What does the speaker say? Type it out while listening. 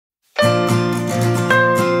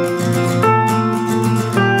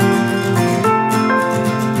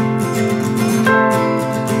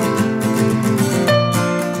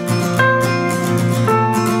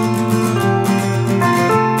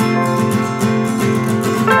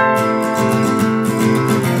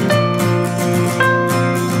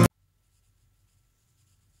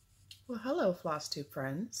Flosstube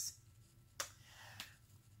friends.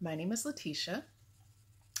 My name is Letitia,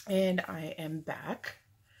 and I am back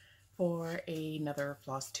for another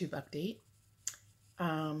Flosstube update.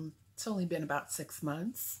 It's only been about 6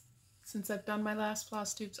 months since I've done my last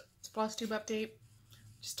Flosstube update,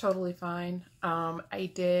 which is totally fine. I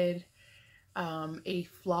did a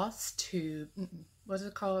Flosstube, what's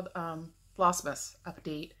it called? Flossmas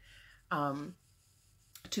update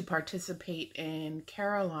to participate in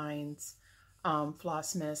Caroline's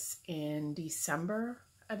Flossmas in December,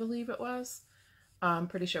 I believe it was. I'm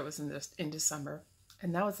pretty sure it was in December.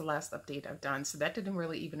 And that was the last update I've done. So that didn't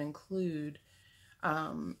really even include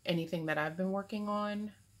anything that I've been working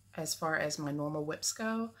on as far as my normal WIPs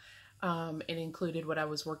go. It included what I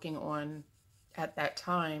was working on at that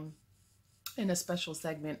time in a special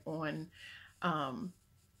segment on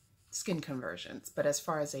skin conversions. But as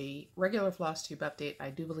far as a regular Flosstube update,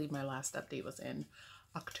 I do believe my last update was in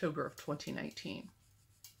October of 2019.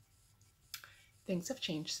 Things have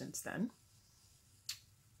changed since then.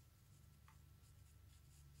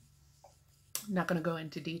 I'm not going to go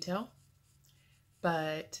into detail,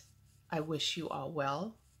 but I wish you all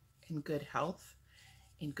well, in good health,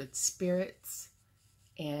 in good spirits,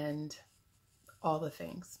 and all the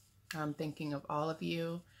things. I'm thinking of all of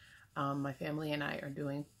you. My family and I are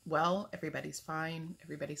doing well. Everybody's fine.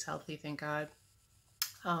 Everybody's healthy, thank God.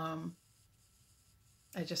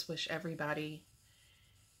 I just wish everybody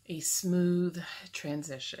a smooth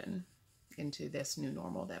transition into this new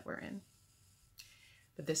normal that we're in.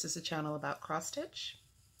 But this is a channel about cross stitch,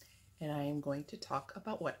 and I am going to talk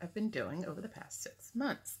about what I've been doing over the past 6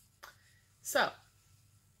 months. So,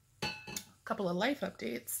 a couple of life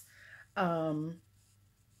updates.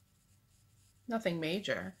 Nothing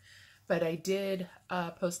major, but I did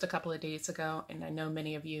post a couple of days ago, and I know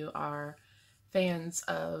many of you are fans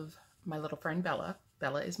of my little friend Bella.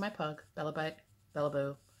 Bella is my pug. Bella Butt, Bella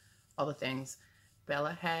Boo, all the things.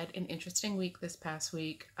 Bella had an interesting week this past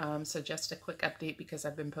week, so just a quick update because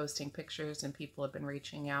I've been posting pictures and people have been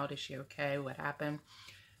reaching out. Is she okay? What happened?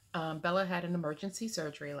 Bella had an emergency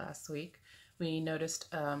surgery last week. We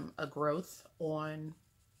noticed a growth on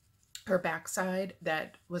her backside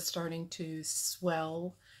that was starting to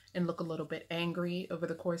swell and look a little bit angry over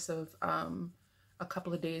the course of a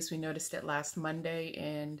couple of days. We noticed it last Monday,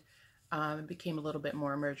 and it became a little bit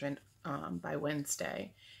more emergent by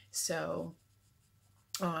Wednesday. So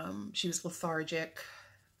she was lethargic,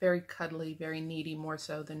 very cuddly, very needy, more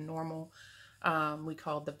so than normal. We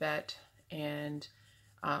called the vet and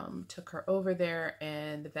took her over there,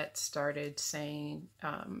 and the vet started saying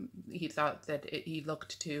he thought that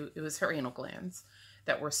it was her anal glands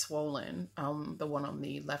that were swollen. The one on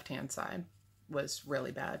the left-hand side was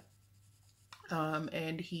really bad.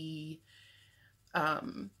 And he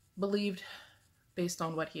believed, based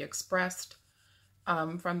on what he expressed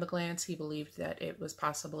from the glands, he believed that it was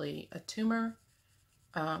possibly a tumor,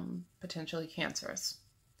 potentially cancerous.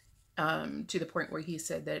 To the point where he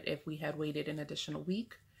said that if we had waited an additional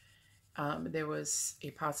week, there was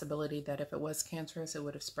a possibility that if it was cancerous, it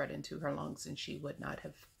would have spread into her lungs and she would not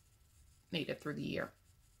have made it through the year.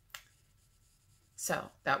 So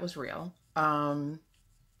that was real.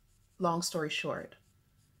 Long story short,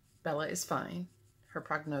 Bella is fine. Her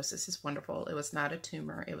prognosis is wonderful. It was not a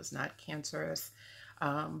tumor. It was not cancerous.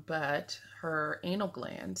 But her anal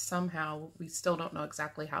gland, somehow, we still don't know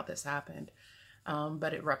exactly how this happened,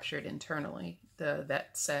 but it ruptured internally. The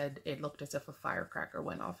vet said it looked as if a firecracker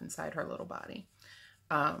went off inside her little body.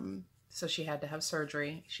 So she had to have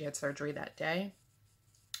surgery. She had surgery that day.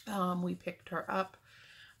 We picked her up.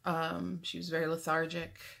 She was very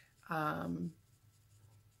lethargic,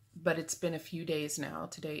 but it's been a few days now.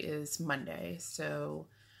 Today is Monday, so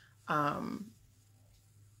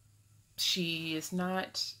she is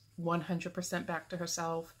not 100% back to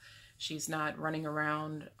herself. She's not running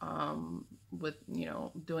around with,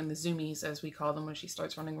 doing the zoomies, as we call them, when she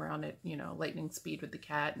starts running around at, lightning speed with the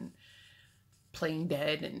cat and playing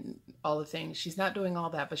dead and all the things. She's not doing all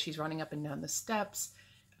that, but she's running up and down the steps.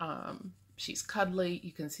 She's cuddly.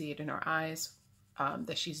 You can see it in her eyes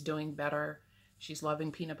that she's doing better. She's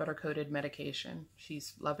loving peanut butter coated medication.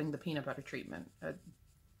 She's loving the peanut butter treatment.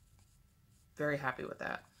 Very happy with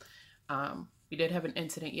that. We did have an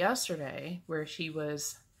incident yesterday where she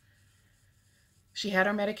had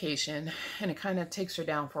her medication, and it kind of takes her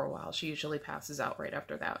down for a while. She usually passes out right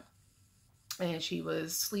after that. And she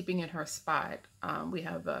was sleeping in her spot. We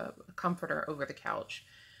have a comforter over the couch,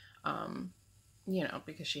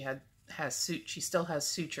 because she still has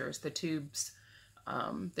sutures. The tubes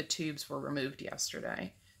were removed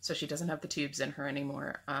yesterday. So she doesn't have the tubes in her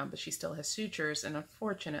anymore, but she still has sutures. And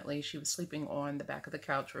unfortunately, she was sleeping on the back of the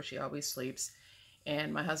couch where she always sleeps.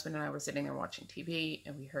 And my husband and I were sitting there watching TV,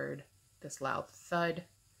 and we heard this loud thud.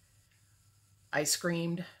 I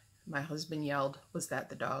screamed. My husband yelled, "Was that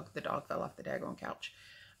the dog?" The dog fell off the daggone couch.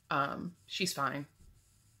 She's fine.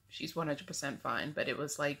 She's 100% fine, but it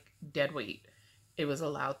was like dead weight. It was a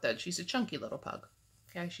loud thud. She's a chunky little pug.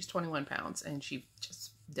 Okay, she's 21 pounds, and she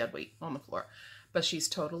just dead weight on the floor. But she's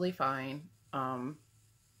totally fine.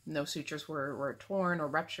 No sutures were torn or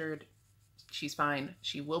ruptured. She's fine.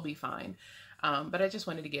 She will be fine. But I just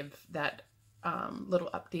wanted to give that little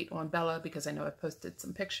update on Bella, because I know I posted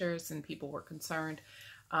some pictures and people were concerned.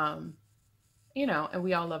 You know, and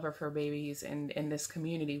we all love our fur babies, and in this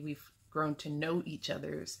community we've grown to know each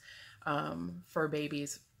other's fur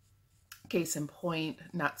babies. Case in point,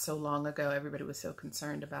 not so long ago, everybody was so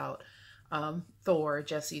concerned about Thor,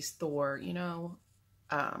 Jesse's Thor, you know.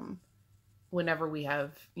 Whenever we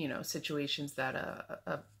have, you know, situations that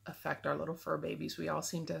affect our little fur babies, we all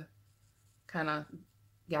seem to kind of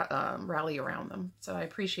rally around them. So I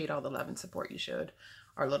appreciate all the love and support you showed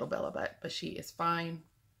our little Bella Butt, but she is fine.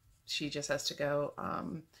 She just has to go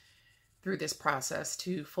through this process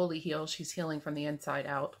to fully heal. She's healing from the inside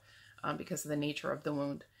out because of the nature of the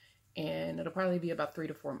wound. And it'll probably be about 3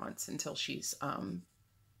 to 4 months until she's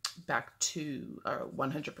back to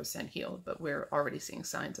 100% healed. But we're already seeing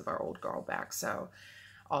signs of our old girl back, so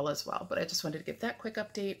all is well. But I just wanted to give that quick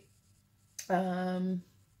update.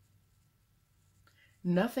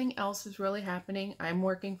 Nothing else is really happening. I'm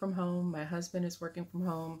working from home. My husband is working from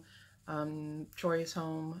home. Troy is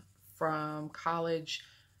home from college.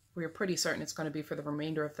 We're pretty certain it's going to be for the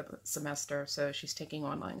remainder of the semester. So she's taking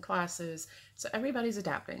online classes. So everybody's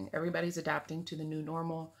adapting. Everybody's adapting to the new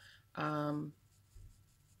normal.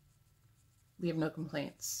 We have no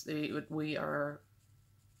complaints. We are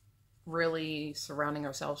really surrounding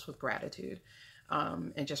ourselves with gratitude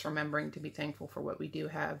and just remembering to be thankful for what we do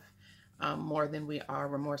have more than we are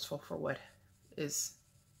remorseful for what is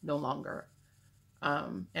no longer.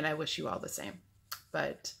 And I wish you all the same.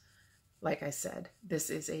 But like I said,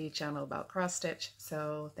 this is a channel about cross stitch,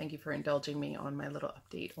 so thank you for indulging me on my little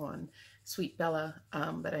update on Sweet Bella.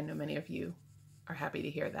 But I know many of you are happy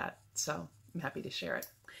to hear that, so I'm happy to share it.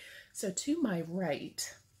 So to my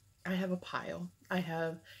right, I have a pile. I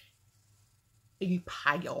have a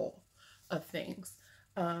pile of things.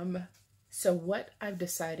 So what I've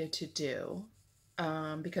decided to do,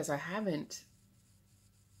 because I haven't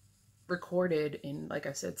recorded in, like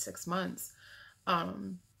I said, 6 months,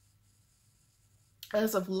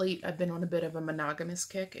 as of late, I've been on a bit of a monogamous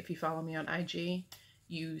kick. If you follow me on IG,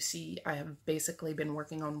 you see I have basically been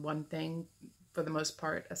working on one thing for the most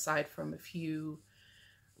part, aside from a few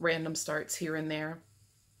random starts here and there.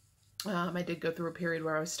 I did go through a period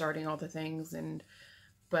where I was starting all the things,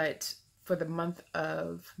 but for the month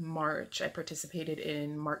of March, I participated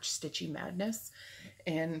in March Stitchy Madness,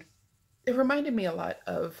 and it reminded me a lot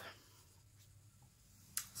of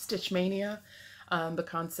Stitch Mania, the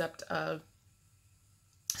concept of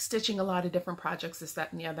stitching a lot of different projects, this,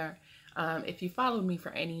 that, and the other. If you followed me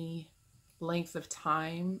for any length of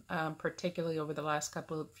time, particularly over the last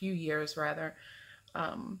few years rather,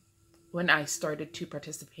 when I started to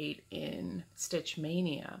participate in Stitch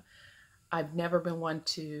Mania, I've never been one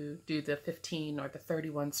to do the 15 or the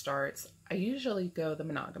 31 starts. I usually go the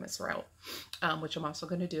monogamous route, which I'm also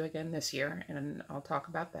going to do again this year, and I'll talk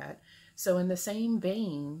about that. So in the same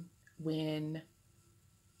vein, when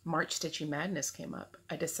March Stitchy Madness came up,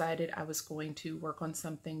 I decided I was going to work on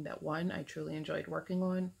something that, one, I truly enjoyed working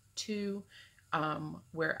on, two,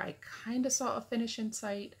 where I kind of saw a finish in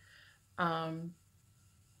sight. And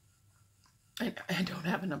I don't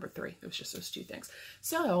have a number 3. It was just those 2 things.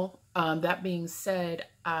 So that being said,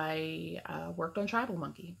 I worked on Tribal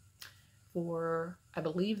Monkey for, I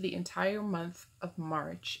believe, the entire month of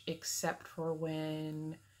March, except for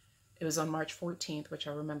when it was on March 14th, which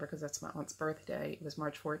I remember because that's my aunt's birthday. It was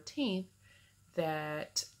March 14th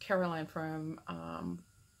that Caroline from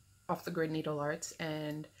Off the Grid Needle Arts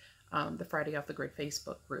and the Friday Off the Grid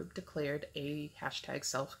Facebook group declared a hashtag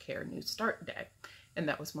self-care new start day. And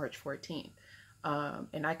that was March 14th.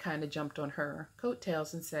 And I kind of jumped on her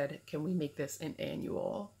coattails and said, can we make this an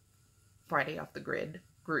annual Friday Off the Grid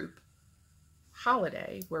group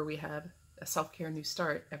holiday where we have a self-care new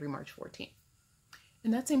start every March 14th?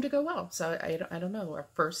 And that seemed to go well. So I don't know, our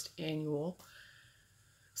first annual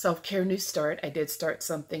self-care new start. I did start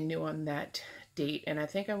something new on that date, and I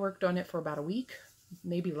think I worked on it for about a week,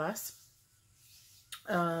 maybe less.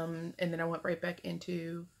 And then I went right back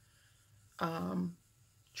into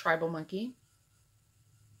Tribal Monkey.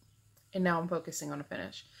 And now I'm focusing on a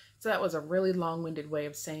finish. So that was a really long-winded way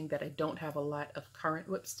of saying that I don't have a lot of current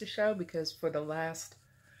WIPs to show, because for the last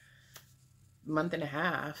month and a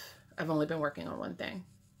half, I've only been working on one thing.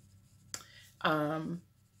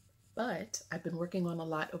 But I've been working on a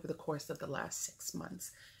lot over the course of the last 6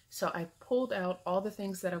 months. So I pulled out all the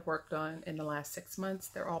things that I've worked on in the last 6 months.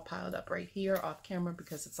 They're all piled up right here off camera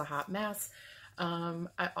because it's a hot mess.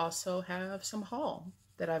 I also have some haul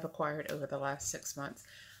that I've acquired over the last 6 months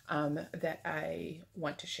that I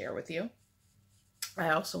want to share with you.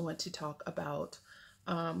 I also want to talk about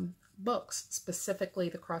books, specifically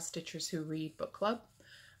the Cross Stitchers Who Read Book Club,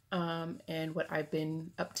 and what I've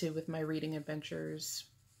been up to with my reading adventures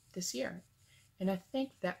this year. And I think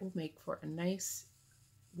that will make for a nice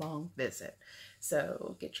long visit.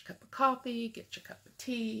 So get your cup of coffee, get your cup of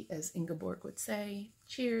tea, as Ingeborg would say.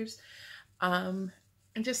 Cheers. And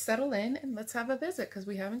just settle in and let's have a visit because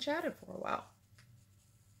we haven't chatted for a while.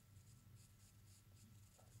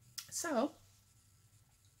 So,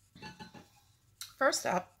 first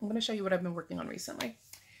up, I'm going to show you what I've been working on recently.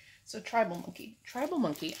 So Tribal Monkey. Tribal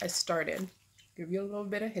Monkey, I started, give you a little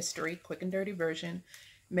bit of history, quick and dirty version.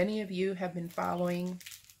 Many of you have been following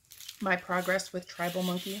my progress with Tribal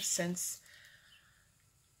Monkey since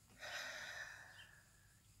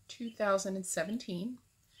 2017.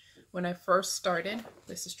 When I first started,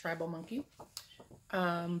 this is Tribal Monkey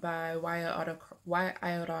by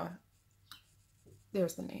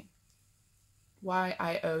there's the name,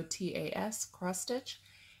 Y-I-O-T-A-S, Cross Stitch,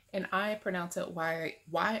 and I pronounce it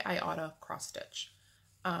Why-I-Oughta Cross Stitch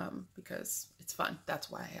because it's fun. That's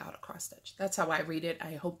Why-I-Oughta Cross Stitch. That's how I read it.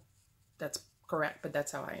 I hope that's correct, but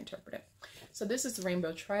that's how I interpret it. So this is the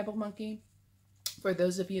Rainbow Tribal Monkey. For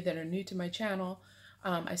those of you that are new to my channel,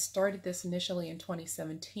 I started this initially in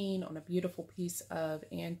 2017 on a beautiful piece of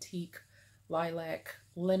antique lilac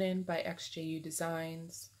linen by XJU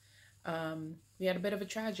Designs. We had a bit of a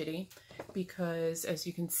tragedy because, as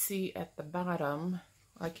you can see at the bottom,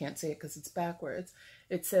 I can't see it because it's backwards.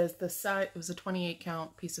 It says the size, it was a 28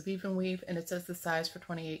 count piece of even weave, and it says the size for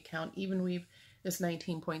 28 count even weave is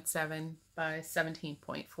 19.7 by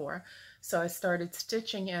 17.4. So I started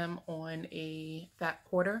stitching him on a fat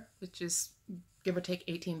quarter, which is give or take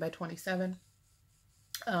 18 by 27.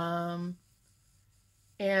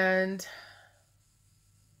 And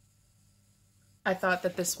I thought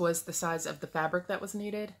that this was the size of the fabric that was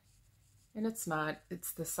needed, and it's not.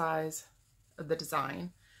 It's the size of the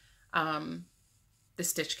design, the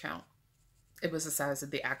stitch count. It was the size of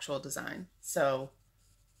the actual design. So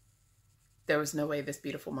there was no way this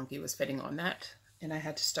beautiful monkey was fitting on that, and I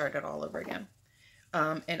had to start it all over again.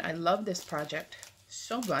 And I love this project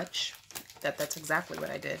so much that that's exactly what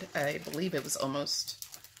I did. I believe it was almost,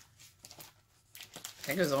 I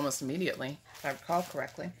think it was almost immediately, if I recall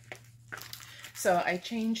correctly. So I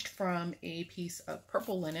changed from a piece of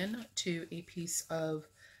purple linen to a piece of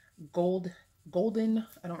golden,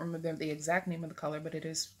 I don't remember the exact name of the color, but it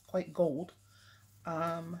is quite gold,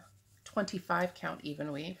 25 count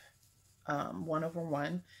even weave,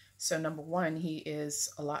 1/1. So number one, he is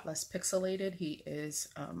a lot less pixelated. He is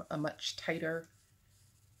a much tighter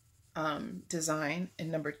design.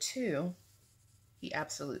 And number two, he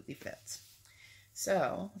absolutely fits.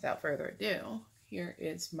 So without further ado, here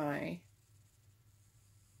is my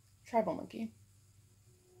Tribal Monkey.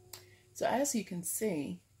 So as you can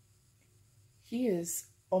see, he is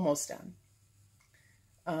almost done.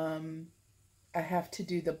 I have to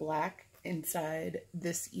do the black inside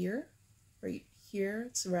this ear right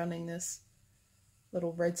here, surrounding this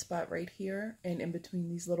little red spot right here, and in between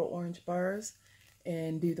these little orange bars,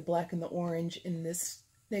 and do the black and the orange in this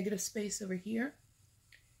negative space over here.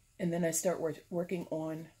 And then I start working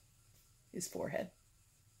on his forehead.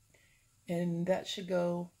 And that should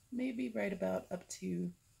go maybe right about up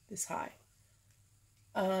to this high.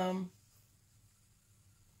 I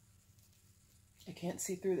can't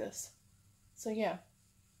see through this. So yeah,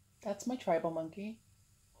 that's my Tribal Monkey.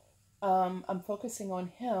 I'm focusing on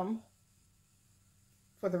him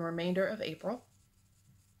for the remainder of April.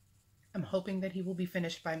 I'm hoping that he will be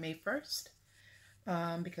finished by May 1st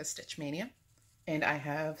because Stitch Mania. And I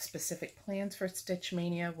have specific plans for Stitch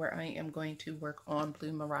Mania where I am going to work on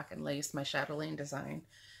Blue Moroccan Lace, my chatelaine design,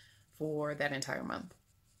 for that entire month.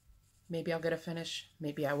 Maybe I'll get a finish,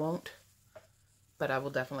 maybe I won't, but I will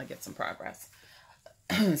definitely get some progress.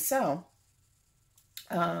 So,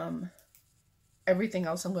 everything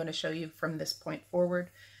else I'm going to show you from this point forward.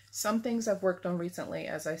 Some things I've worked on recently,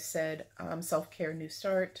 as I said, self-care new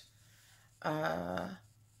start.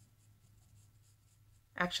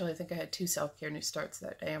 Actually, I think I had 2 self-care new starts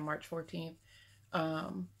that day on March 14th.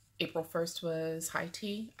 April 1st was high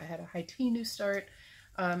tea. I had a high tea new start.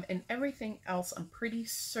 And everything else, I'm pretty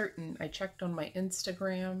certain, I checked on my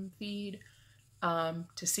Instagram feed.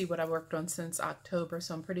 to see what I worked on since October.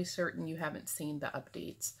 So I'm pretty certain you haven't seen the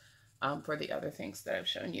updates for the other things that I've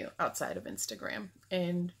shown you outside of Instagram.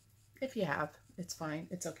 And if you have, it's fine.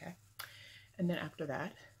 It's okay. And then after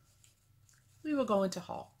that, we will go into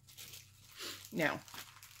haul. Now,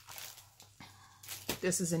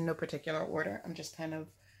 this is in no particular order. I'm just kind of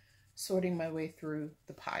sorting my way through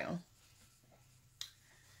the pile.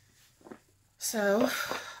 So,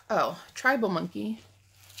 oh, Tribal Monkey.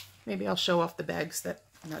 Maybe I'll show off the bags that,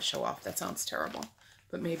 not show off, that sounds terrible.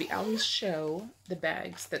 But maybe I'll show the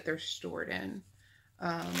bags that they're stored in.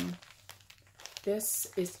 This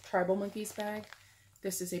is Tribal Monkey's bag.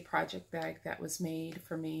 This is a project bag that was made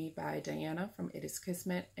for me by Diana from It Is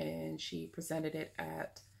Kismet, and she presented it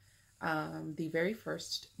at the very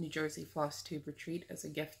first New Jersey Flosstube retreat as a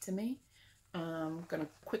gift to me. I'm going to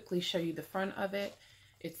quickly show you the front of it.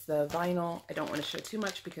 It's the vinyl. I don't want to show too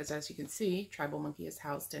much because, as you can see, Tribal Monkey is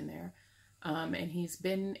housed in there. And he's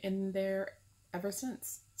been in there ever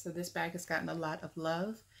since. So this bag has gotten a lot of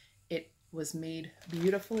love. It was made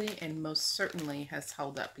beautifully and most certainly has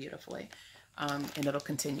held up beautifully. And it'll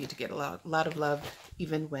continue to get a lot of love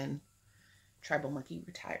even when Tribal Monkey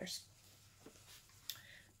retires.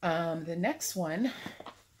 The next one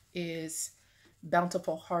is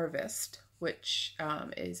Bountiful Harvest, which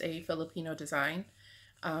is a Filipino design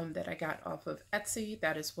that I got off of Etsy.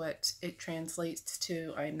 That is what it translates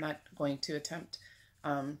to. I'm not going to attempt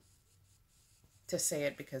to say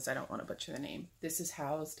it because I don't want to butcher the name. This is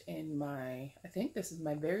housed in my, I think this is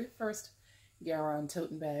my very first Garon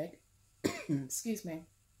tote bag. Excuse me.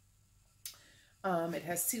 It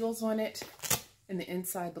has seals on it, and the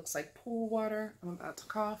inside looks like pool water. I'm about to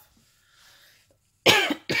cough.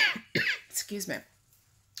 Excuse me.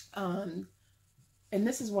 And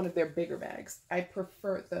this is one of their bigger bags. I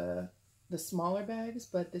prefer the smaller bags,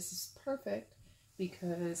 but this is perfect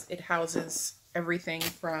because it houses everything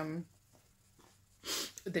from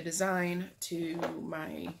the design to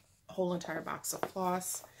my whole entire box of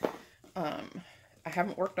floss. I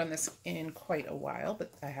haven't worked on this in quite a while,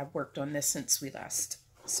 but I have worked on this since we last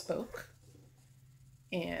spoke.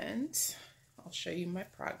 And I'll show you my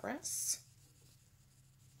progress.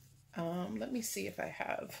 Let me see if I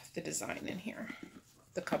have the design in here.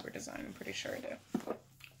 The cover design, I'm pretty sure I do.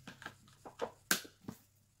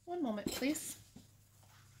 One moment, please.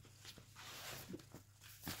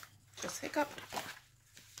 Just hiccuped.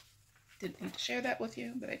 Didn't need to share that with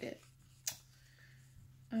you, but I did.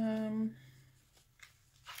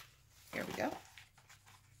 Here we go.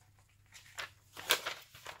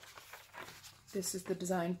 This is the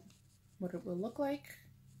design, what it will look like.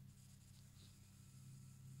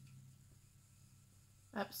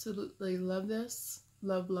 Absolutely love this.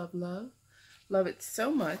 Love, love, love. Love it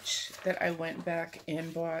so much that I went back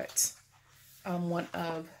and bought one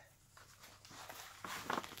of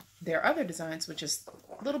their other designs, which is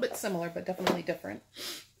a little bit similar, but definitely different.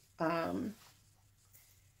 And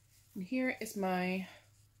here is my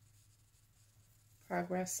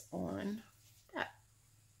progress on that.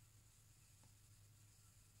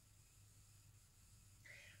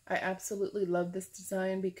 I absolutely love this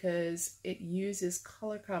design because it uses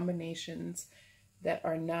color combinations that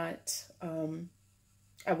are not,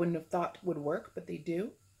 I wouldn't have thought would work, but they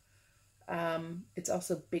do. It's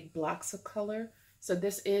also big blocks of color. So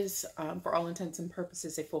this is, for all intents and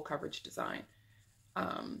purposes, a full coverage design.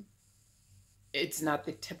 It's not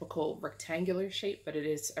the typical rectangular shape, but it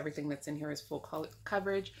is, everything that's in here is full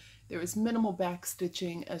coverage. There is minimal back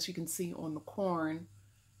stitching, as you can see on the corn.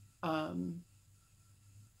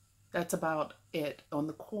 That's about it on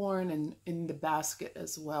the corn and in the basket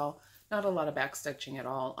as well. Not a lot of back stitching at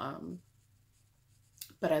all.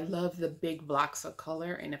 But I love the big blocks of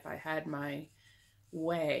color, and if I had my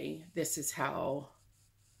way, this is how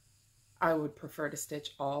I would prefer to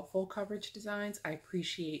stitch all full coverage designs. I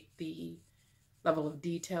appreciate the level of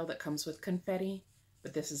detail that comes with confetti,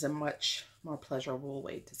 but this is a much more pleasurable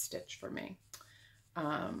way to stitch for me.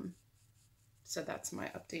 So that's my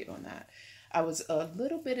update on that. I was a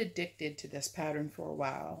little bit addicted to this pattern for a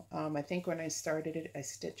while. I think when I started it, I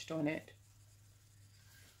stitched on it,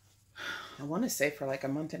 I want to say for like a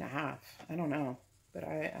month and a half. I don't know, but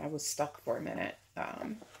I was stuck for a minute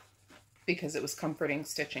because it was comforting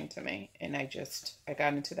stitching to me, and I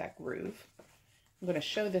got into that groove. I'm going to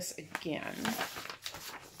show this again.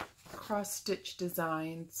 Cross Stitch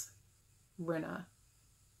Designs Rinna.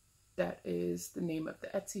 That is the name of the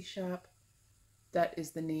Etsy shop. That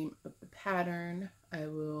is the name of the pattern. I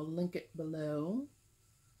will link it below.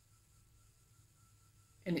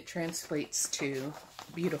 And it translates to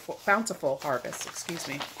Bountiful Harvest, excuse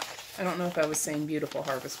me. I don't know if I was saying Beautiful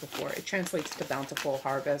Harvest before. It translates to Bountiful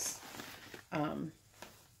Harvest. Um,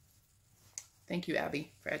 thank you,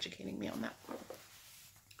 Abby, for educating me on that.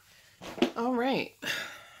 All right.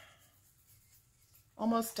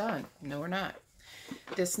 Almost done. No, we're not.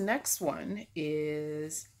 This next one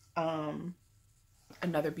is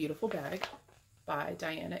another beautiful bag by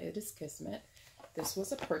Diana. It is Kismet. This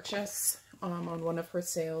was a purchase on one of her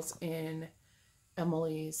sales in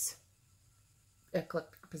Emily's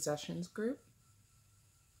Eclectic Possessions group.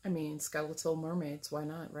 I mean, skeletal mermaids, why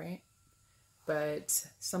not, right? But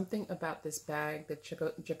something about this bag, the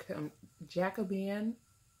Jacobean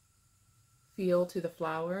feel to the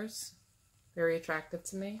flowers, very attractive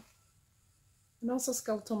to me. And also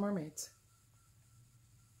skeletal mermaids.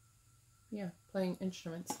 Yeah, playing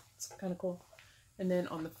instruments. It's kind of cool. And then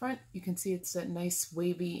on the front, you can see it's a nice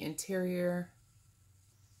wavy interior.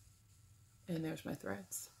 And there's my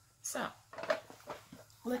threads. So,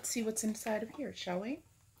 let's see what's inside of here, shall we?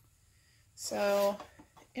 So,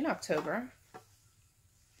 in October,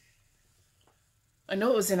 I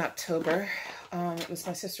know it was in October, it was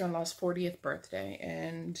my sister-in-law's 40th birthday,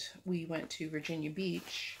 and we went to Virginia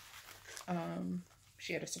Beach.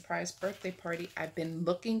 She had a surprise birthday party. I've been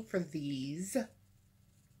looking for these.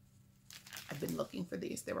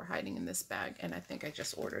 They were hiding in this bag, and I think I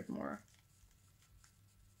just ordered more.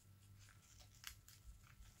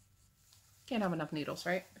 Can't have enough needles,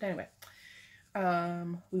 right? But anyway,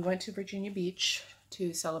 we went to Virginia Beach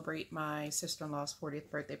to celebrate my sister-in-law's 40th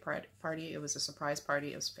birthday party. It was a surprise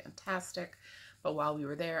party. It was fantastic. But while we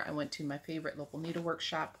were there, I went to my favorite local needlework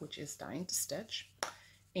shop, which is Dying to Stitch.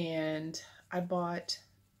 And I bought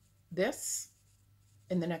this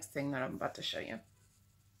and the next thing that I'm about to show you.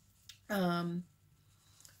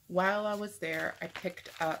 While I was there, I picked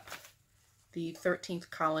up the 13th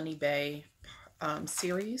Colony Bay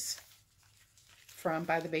series from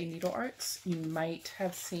By the Bay Needle Arts. You might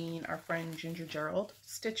have seen our friend Ginger Gerald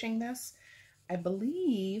stitching this. I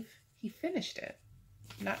believe he finished it.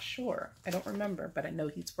 Not sure. I don't remember, but I know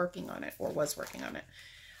he's working on it, or was working on it.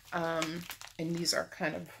 And these are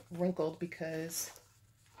kind of wrinkled because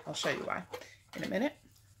I'll show you why in a minute.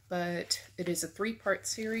 But it is a 3-part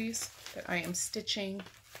series that I am stitching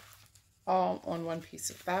all on one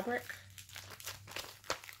piece of fabric.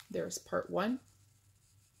 There's part 1.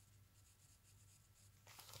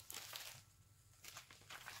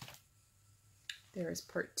 There is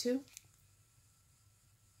part 2.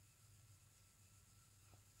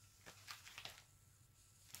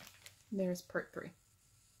 There's part 3.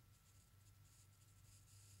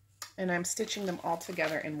 And I'm stitching them all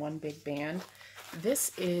together in one big band.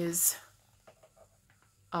 This is,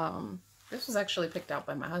 this was actually picked out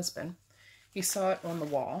by my husband. He saw it on the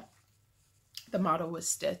wall. The model was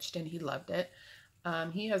stitched and he loved it.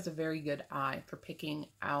 He has a very good eye for picking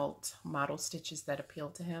out model stitches that appeal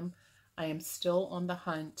to him. I am still on the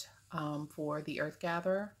hunt for the Earth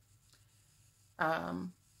Gatherer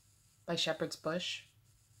by Shepherd's Bush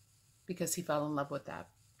because he fell in love with that.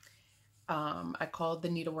 I called the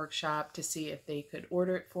needlework shop to see if they could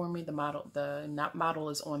order it for me. The model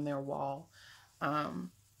is on their wall.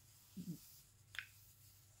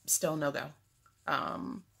 Still no go.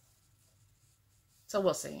 So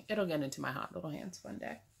we'll see. It'll get into my hot little hands one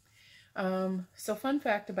day. So fun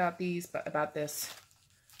fact about this.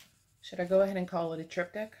 Should I go ahead and call it a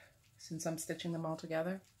triptych since I'm stitching them all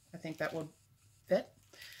together? I think that would fit.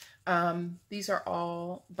 These are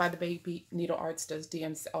all By the Bay Needle Arts does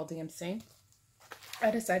all DMC.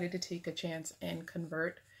 I decided to take a chance and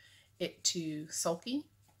convert it to sulky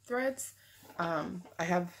threads.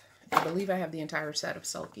 I believe I have the entire set of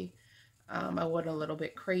sulky. I went a little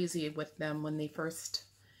bit crazy with them when they first,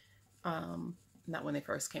 not when they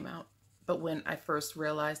first came out, but when I first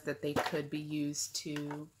realized that they could be used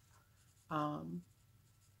to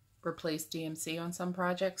replace DMC on some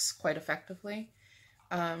projects quite effectively.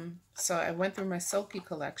 So I went through my sulky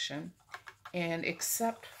collection, and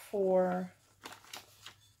except for,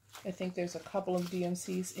 I think there's a couple of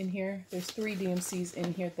DMCs in here. There's 3 DMCs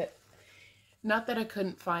in here that, not that I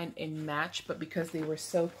couldn't find a match, but because they were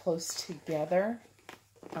so close together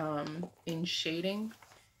in shading,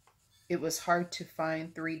 it was hard to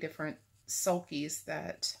find 3 different sulkies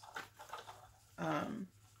that,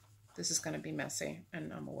 this is going to be messy,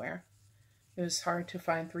 and I'm aware. It was hard to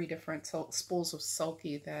find 3 different spools of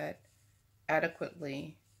sulky that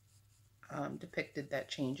adequately depicted that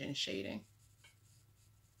change in shading.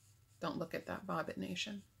 Don't look at that, Bobbit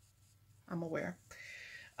Nation. I'm aware.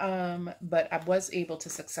 But I was able to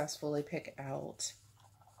successfully pick out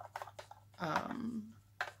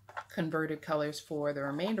converted colors for the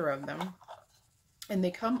remainder of them. And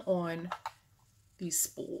they come on these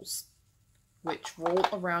spools, which roll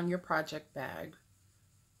around your project bag.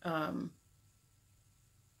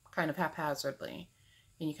 kind of haphazardly.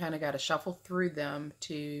 And you kind of got to shuffle through them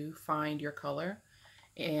to find your color.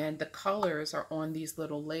 And the colors are on these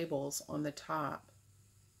little labels on the top.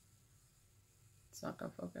 It's not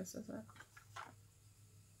going to focus, is it?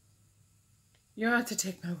 You don't have to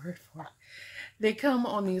take my word for it. They come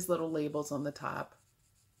on these little labels on the top.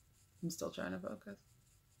 I'm still trying to focus.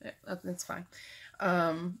 Yeah, that's fine.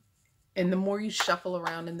 And the more you shuffle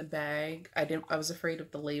around in the bag, I was afraid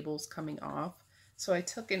of the labels coming off. So I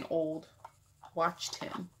took an old watch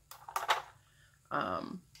tin.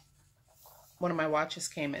 One of my watches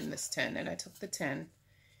came in this tin, and I took the tin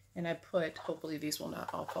and I put, hopefully these will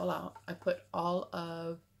not all fall out, I put all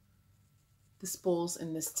of the spools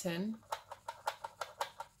in this tin,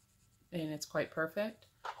 and it's quite perfect.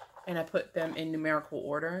 And I put them in numerical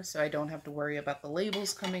order so I don't have to worry about the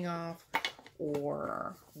labels coming off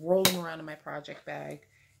or rolling around in my project bag,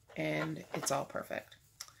 and it's all perfect.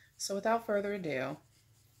 So without further ado,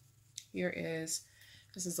 this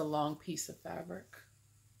is a long piece of fabric.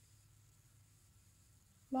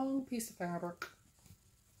 Long piece of fabric.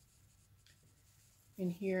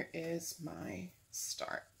 And here is my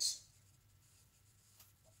start.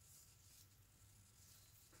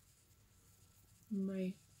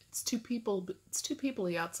 It's too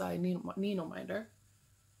peoply outside needle minder.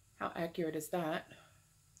 How accurate is that?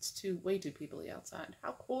 It's way too peoply outside.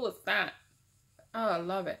 How cool is that? Oh, I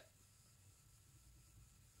love it.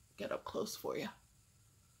 Get up close for you.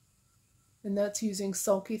 And that's using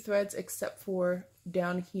sulky threads, except for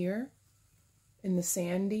down here in the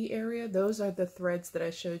sandy area. Those are the threads that I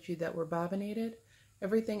showed you that were bobbinated.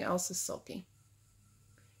 Everything else is sulky.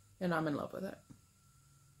 And I'm in love with it.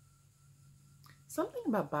 Something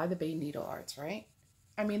about By the Bay needle arts, right?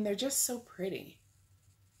 I mean, they're just so pretty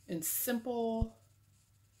and simple,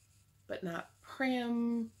 but not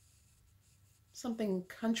prim. Something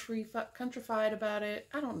countrified about it.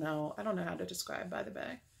 I don't know how to describe By the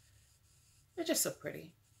Bay. They're just so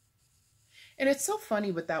pretty. And it's so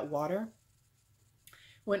funny with that water.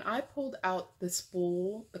 When I pulled out the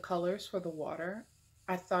spool, the colors for the water,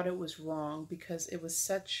 I thought it was wrong because it was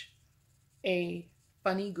such a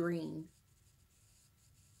funny green.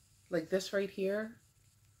 Like this right here,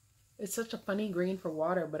 it's such a funny green for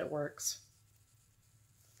water, but it works.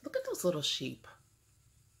 Look at those little sheep.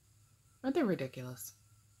 Aren't they ridiculous?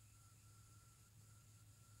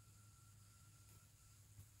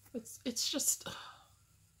 It's just,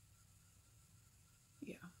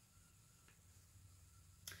 yeah.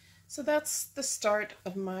 So that's the start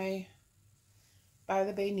of my By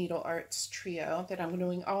the Bay Needle Arts trio that I'm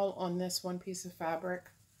doing all on this one piece of fabric.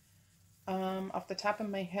 Off the top of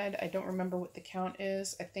my head, I don't remember what the count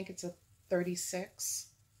is. I think it's a 36.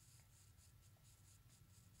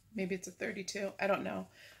 Maybe it's a 32. I don't know.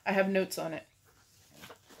 I have notes on it,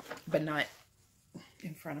 but not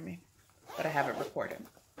in front of me. But I have it recorded.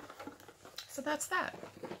 So that's that.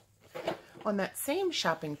 On that same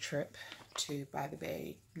shopping trip to By the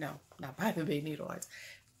Bay, no, not By the Bay Needle Arts.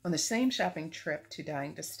 On the same shopping trip to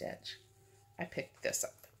Dying to Stitch, I picked this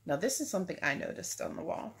up. Now this is something I noticed on the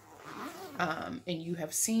wall. And you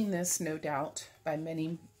have seen this, no doubt, by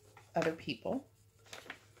many other people.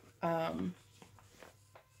 Well,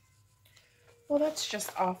 that's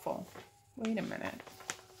just awful. Wait a minute.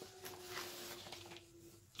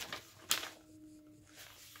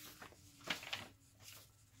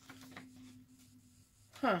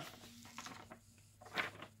 Huh.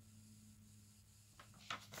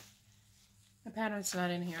 The pattern's not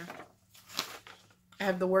in here. I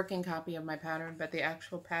have the working copy of my pattern, but the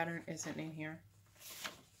actual pattern isn't in here.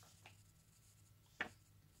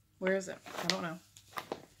 Where is it? I don't know.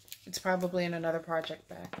 It's probably in another project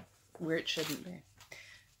bag where it shouldn't be.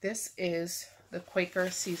 This is the Quaker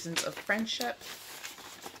Seasons of Friendship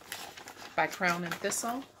by Crown and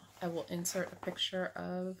Thistle. I will insert a picture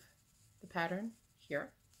of the pattern here.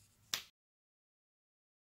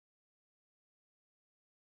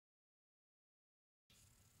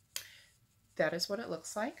 That is what it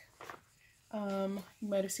looks like. You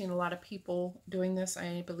might have seen a lot of people doing this.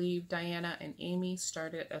 I believe Diana and Amy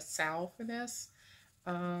started a sale for this.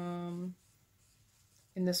 And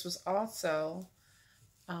this was also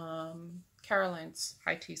Caroline's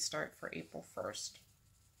high tea start for April 1st.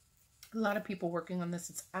 A lot of people working on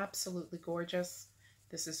this. It's absolutely gorgeous.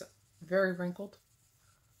 This is very wrinkled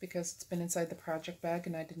because it's been inside the project bag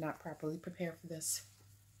and I did not properly prepare for this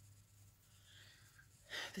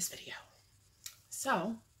video.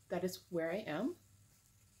 So that is where I am.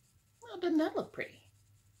 Well, doesn't that look pretty?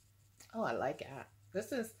 Oh, I like it.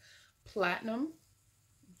 This is platinum.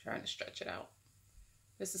 I'm trying to stretch it out.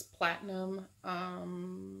 This is platinum.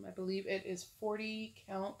 I believe it is 40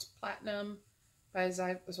 count platinum by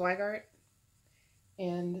Zweigart.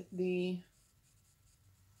 And the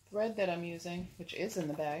thread that I'm using, which is in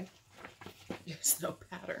the bag, just no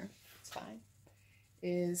pattern, it's fine,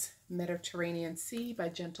 is Mediterranean Sea by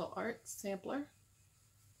Gentle Art sampler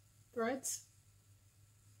threads.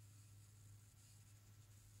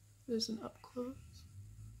 There's an up close.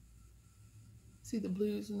 See the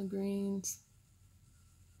blues and the greens.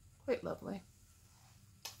 Quite lovely.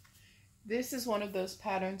 This is one of those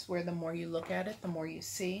patterns where the more you look at it, the more you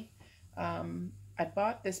see. I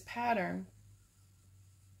bought this pattern,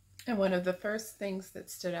 and one of the first things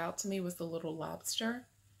that stood out to me was the little lobster.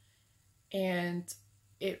 And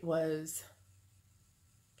it was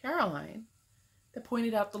Caroline that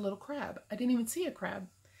pointed out the little crab. I didn't even see a crab.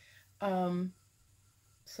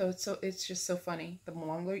 So it's just so funny. The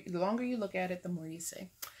longer you look at it, the more you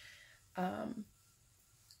see.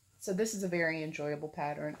 So this is a very enjoyable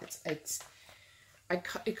pattern. It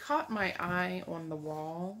caught my eye on the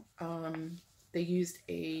wall. They used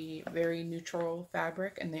a very neutral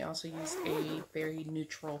fabric, and they also used a very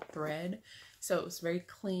neutral thread. So it was very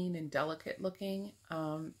clean and delicate looking,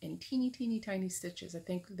 and teeny tiny stitches. I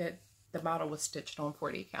think that the model was stitched on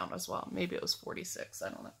 40 count as well. Maybe it was 46, I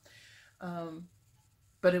don't know.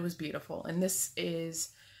 But it was beautiful. And this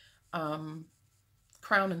is Crown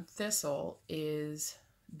and Thistle is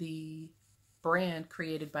the brand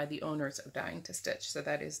created by the owners of Dying to Stitch. So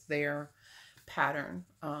that is their pattern.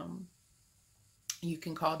 You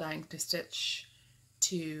can call Dying to Stitch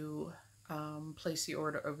to place the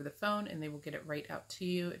order over the phone, and they will get it right out to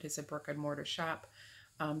you. It is a brick and mortar shop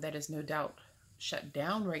that is no doubt shut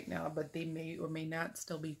down right now, but they may or may not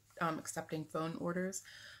still be accepting phone orders.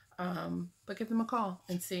 But give them a call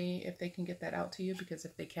and see if they can get that out to you, because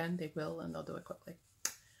if they can, they will, and they'll do it quickly.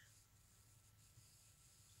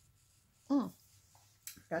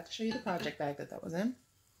 Forgot to show you the project bag that was in.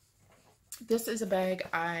 This is a bag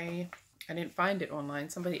I didn't find it online.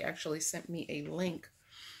 Somebody actually sent me a link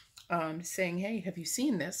saying, hey, have you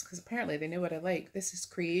seen this? Because apparently they know what I like. This is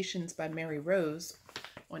Creations by Mary Rose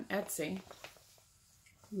on Etsy.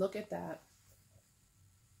 Look at that.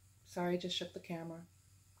 Sorry, I just shook the camera.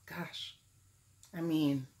 Gosh, I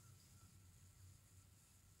mean,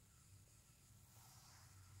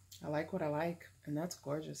 I like what I like, and that's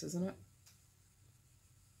gorgeous, isn't it?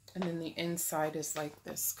 And then the inside is like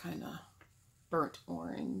this kind of burnt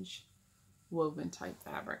orange woven type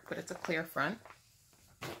fabric, but it's a clear front.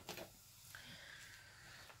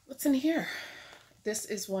 What's in here? This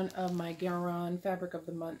is one of my Garon Fabric of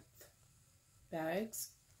the Month bags.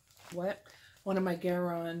 One of my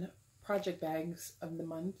Garon Project Bags of the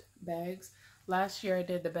Month bags. Last year I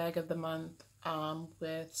did the Bag of the Month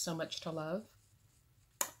with So Much to Love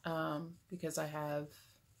because I have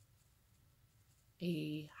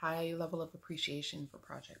a high level of appreciation for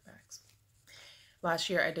project bags.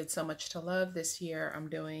 Last year I did So Much to Love. This year I'm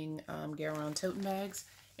doing Garon tote bags.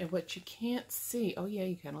 And what you can't see, oh yeah,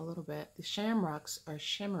 you can a little bit. The shamrocks are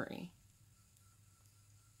shimmery.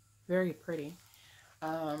 Very pretty.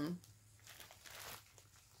 Garon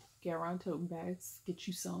tote bags, get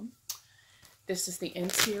you some. This is the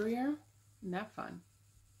interior. Isn't that fun?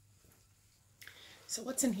 So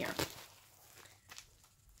what's in here?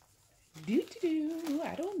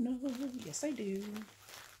 I don't know. Yes, I do.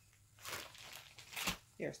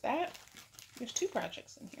 There's that. There's 2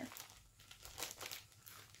 projects in here.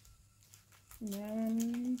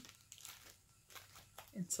 And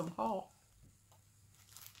some haul.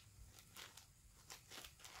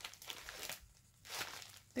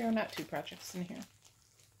 There are not 2 projects in here.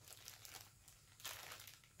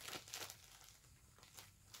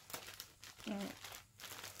 All right.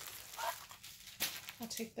 I'll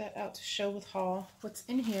take that out to show with haul. What's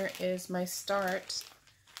in here is my start.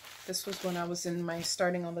 This was when I was in my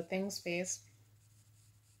starting on the things phase.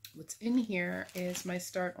 What's in here is my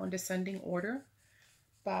start on Descending Order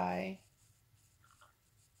by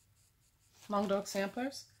Long Dog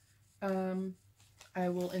Samplers. I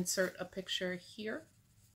will insert a picture here.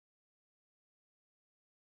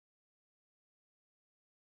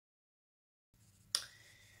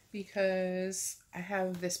 Because I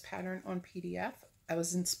have this pattern on PDF. I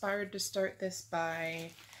was inspired to start this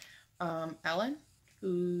by Ellen,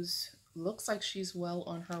 who's looks like she's well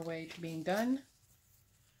on her way to being done.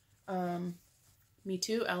 Me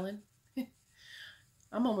too, Ellen.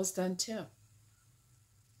 I'm almost done too.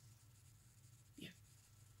 Yeah,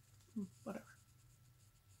 whatever.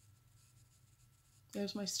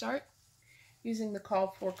 There's my start using the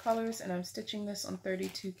called for colors, and I'm stitching this on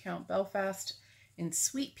 32 count Belfast in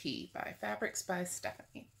Sweet Pea by Fabrics by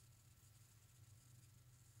Stephanie.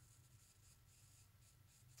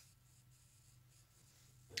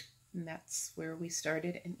 And that's where we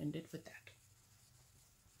started and ended with that.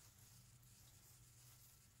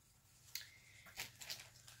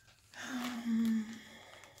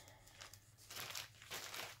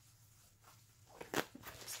 Put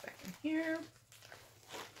this back in here.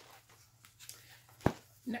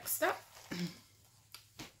 Next up,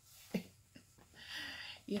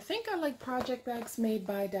 you think I like project bags made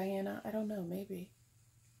by Diana? I don't know, maybe.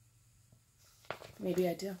 Maybe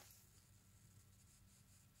I do.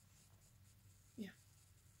 Yeah.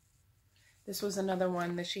 This was another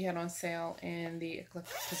one that she had on sale in the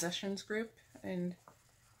Eclectic Possessions group, and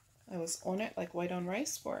I was on it like white on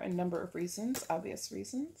rice for a number of reasons, obvious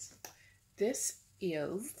reasons. This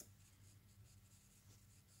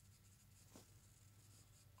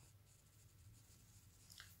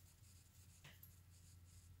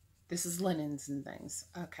is Linens and Things.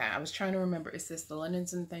 Okay, I was trying to remember, is this the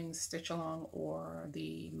Linens and Things Stitch Along or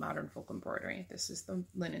the Modern Folk Embroidery? This is the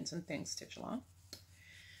Linens and Things Stitch Along.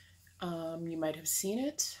 You might have seen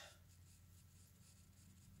it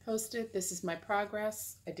posted. This is my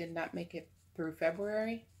progress. I did not make it through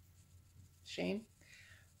February. Shame.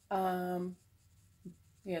 Yeah,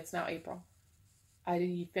 it's now April.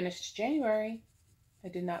 I finished January. I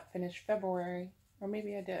did not finish February, or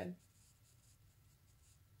maybe I did.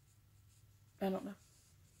 I don't know.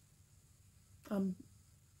 I'm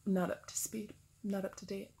not up to speed, not up to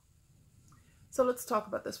date. So let's talk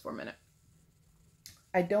about this for a minute.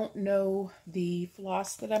 I don't know the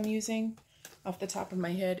floss that I'm using off the top of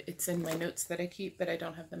my head. It's in my notes that I keep, but I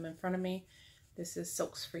don't have them in front of me. This is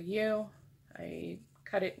Silks for You. I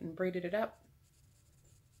cut it and braided it up.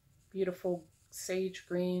 Beautiful sage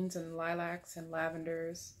greens and lilacs and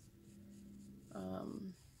lavenders.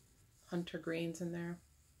 Hunter greens in there.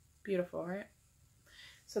 Beautiful, right?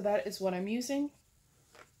 So that is what I'm using.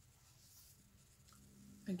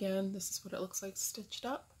 Again, this is what it looks like stitched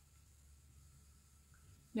up.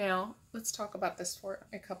 Now, let's talk about this for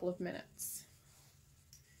a couple of minutes.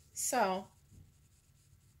 So,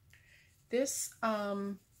 this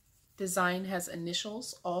design has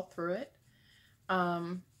initials all through it.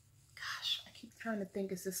 Gosh, I keep trying to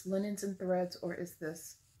think, is this Linens and Threads or is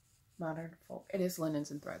this Modern Folk? It is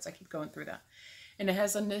Linens and Threads. I keep going through that. And it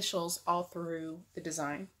has initials all through the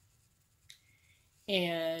design.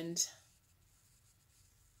 And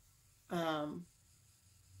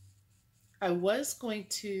I was going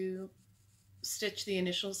to stitch the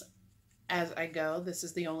initials as I go. This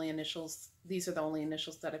is the only initials. These are the only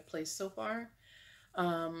initials that I've placed so far.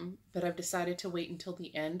 But I've decided to wait until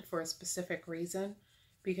the end for a specific reason,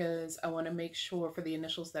 because I want to make sure for the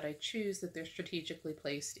initials that I choose that they're strategically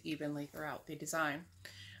placed evenly throughout the design.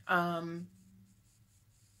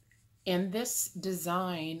 And this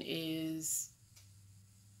design is,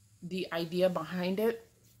 the idea behind it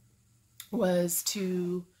was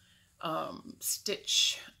to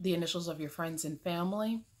stitch the initials of your friends and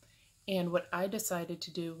family. And what I decided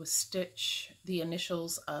to do was stitch the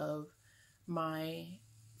initials of my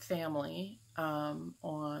family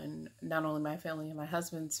on not only my family and my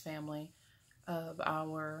husband's family, of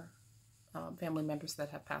our family members that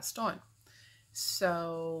have passed on.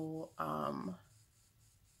 So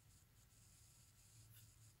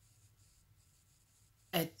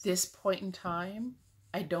at this point in time,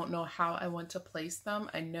 I don't know how I want to place them.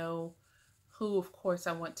 I know who, of course,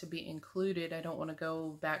 I want to be included. I don't want to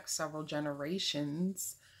go back several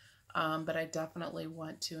generations, but I definitely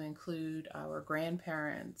want to include our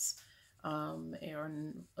grandparents, or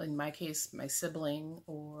in my case, my sibling,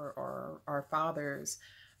 or our fathers,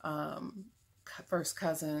 first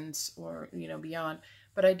cousins, or, you know, beyond.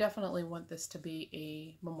 But I definitely want this to be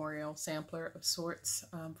a memorial sampler of sorts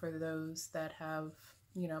for those that have,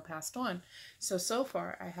 you know, passed on. So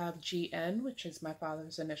far I have GN, which is my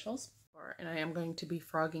father's initials, and I am going to be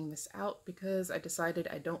frogging this out because I decided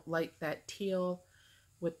I don't like that teal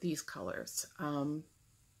with these colors. I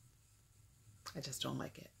just don't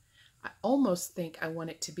like it. I almost think I want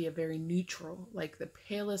it to be a very neutral, like the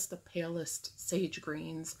palest of palest sage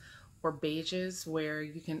greens or beiges, where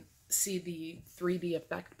you can see the 3D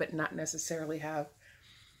effect but not necessarily have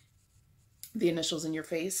the initials in your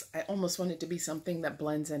face. I almost want it to be something that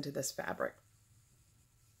blends into this fabric.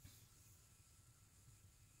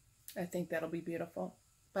 I think that'll be beautiful,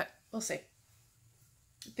 but we'll see.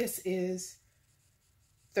 This is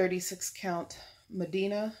 36 count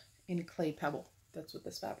Medina in clay pebble. That's what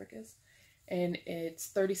this fabric is. And it's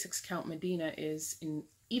 36 count Medina is in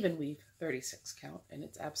even weave 36 count, and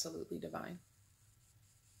it's absolutely divine.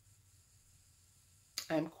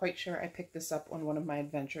 I'm quite sure I picked this up on one of my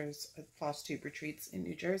adventures at Flosstube retreats in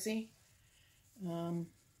New Jersey. My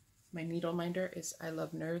needle minder is I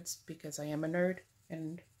love nerds, because I am a nerd,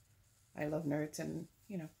 and I love nerds, and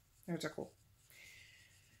you know, nerds are cool.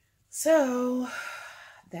 So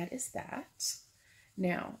that is that.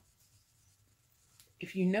 Now,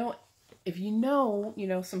 if you know,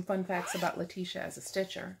 some fun facts about Letitia as a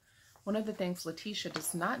stitcher, one of the things Letitia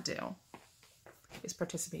does not do is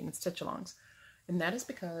participate in stitch-alongs. And that is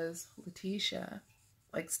because Letitia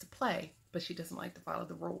likes to play, but she doesn't like to follow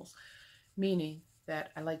the rules. Meaning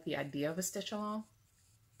that I like the idea of a stitch-along,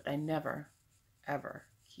 but I never, ever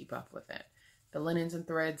keep up with it. The Linens and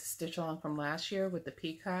Threads stitch-along from last year with the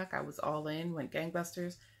peacock, I was all in, went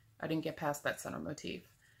gangbusters. I didn't get past that center motif.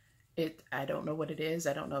 I don't know what it is.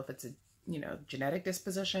 I don't know if it's a, genetic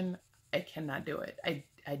disposition. I cannot do it. I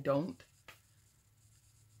don't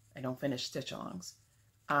finish stitch-alongs.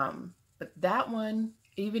 But that one,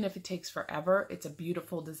 even if it takes forever, it's a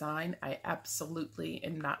beautiful design. I absolutely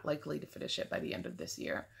am not likely to finish it by the end of this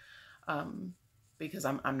year, because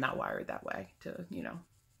I'm not wired that way to,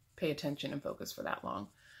 pay attention and focus for that long.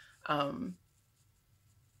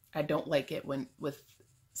 I don't like it with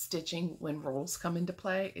stitching when rules come into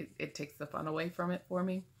play. It takes the fun away from it for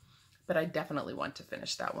me. But I definitely want to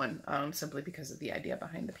finish that one, simply because of the idea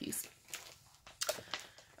behind the piece.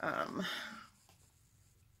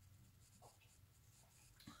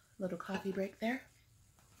 Little coffee break there.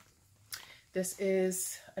 This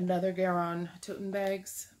is another Garon Toten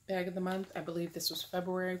Bags bag of the month. I believe this was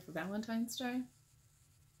February for Valentine's Day.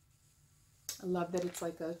 I love that it's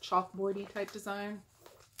like a chalkboardy type design.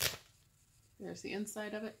 There's the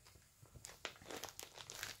inside of it.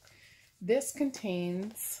 This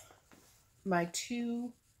contains my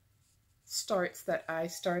 2 starts that I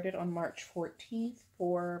started on March 14th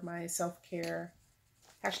for my self-care,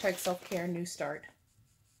 hashtag self-care new start.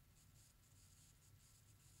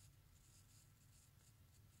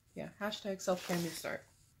 Yeah, hashtag self-care new start.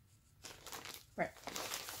 Right.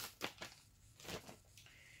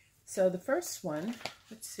 So the first one,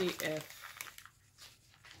 let's see if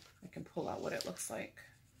I can pull out what it looks like,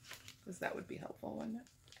 because that would be helpful, wouldn't it?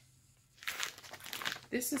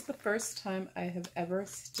 This is the first time I have ever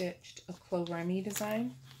stitched a Chlorami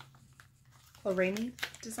design. I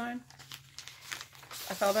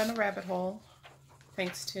fell down a rabbit hole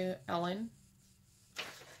thanks to Ellen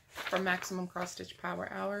from Maximum Cross Stitch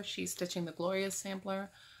Power Hour. She's stitching the Gloria's sampler.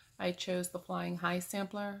 I chose the Flying High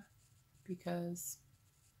sampler because,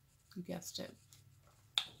 you guessed it,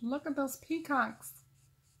 look at those peacocks.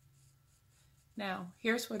 Now,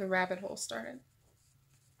 here's where the rabbit hole started.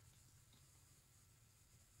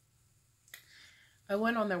 I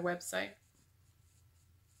went on their website.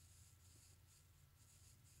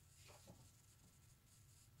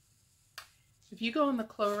 If you go on the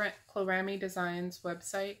Chlorami Designs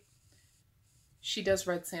website, she does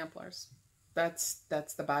red samplers. That's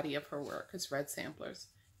the body of her work, is red samplers.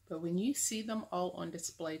 But when you see them all on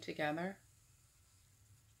display together,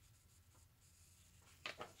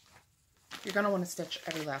 you're going to want to stitch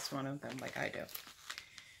every last one of them like I do.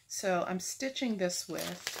 So I'm stitching this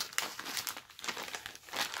with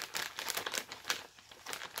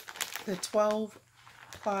the 12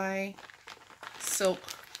 ply silk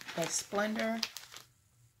by Splendor.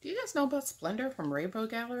 Do you guys know about Splendor from Rainbow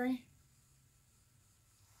Gallery?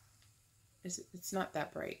 It's not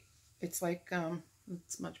that bright. It's like,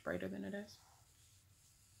 it's much brighter than it is.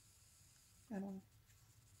 I don't know.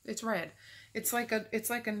 It's red. It's like a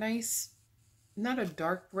nice, not a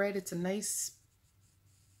dark red, it's a nice,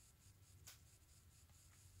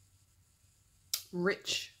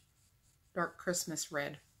 rich, dark Christmas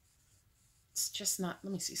red. It's just not,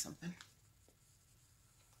 let me see something.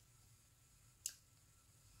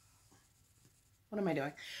 What am I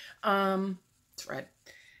doing? It's red.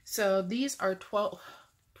 So these are 12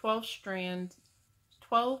 strand,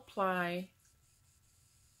 12 ply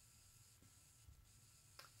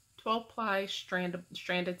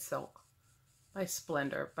stranded silk by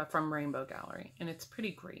Splendor, but from Rainbow Gallery, and it's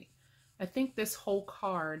pretty great. I think this whole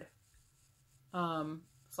card,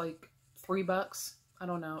 it's like $3. I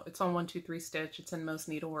don't know. It's on 123 Stitch. It's in most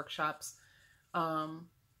needle workshops.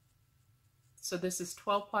 So this is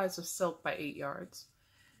 12 plies of silk by 8 yards.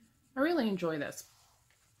 I really enjoy this.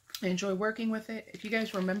 I enjoy working with it. If you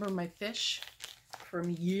guys remember my fish from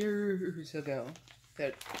years ago,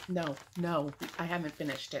 no, I haven't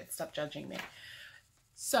finished it. Stop judging me.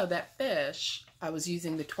 So that fish, I was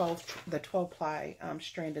using the 12 ply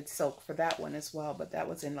stranded silk for that one as well, but that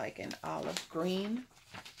was in like an olive green.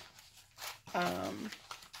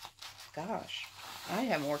 Gosh, I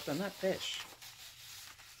haven't worked on that fish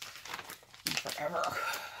in forever.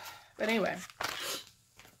 But anyway,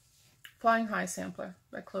 Flying High sampler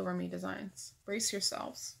by Chlorami Designs. Brace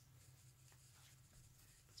yourselves.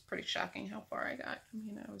 It's pretty shocking how far I got. I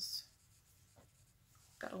mean, I was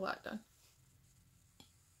got a lot done.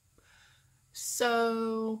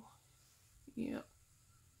 So, yeah.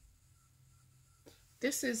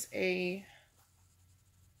 This is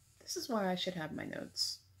why I should have my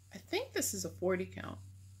notes. I think this is a 40 count.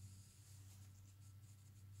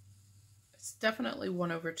 It's definitely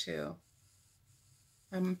 1/2.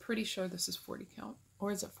 I'm pretty sure this is 40 count.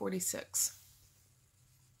 Or is it 46?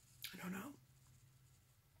 I don't know.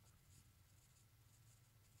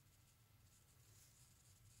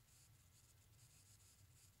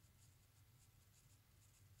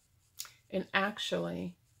 And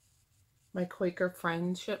actually, my Quaker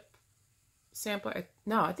Friendship sampler,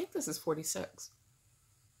 no, I think this is 46.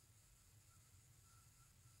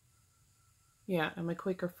 Yeah, and my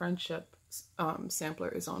Quaker Friendship sampler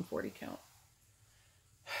is on 40 count.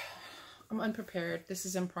 I'm unprepared. This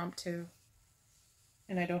is impromptu.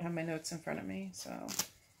 And I don't have my notes in front of me, so.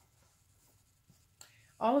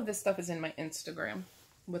 All of this stuff is in my Instagram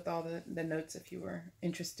with all the notes if you were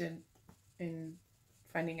interested in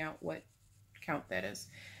finding out what count that is.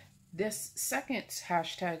 This second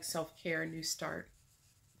hashtag self-care new start,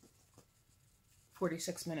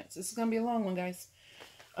 46 minutes. This is going to be a long one, guys.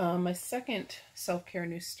 My second self-care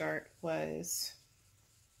new start was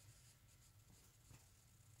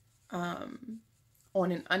on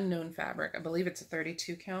an unknown fabric. I believe it's a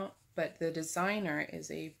 32 count, but the designer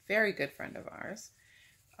is a very good friend of ours,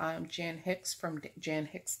 Jan Hicks from Jan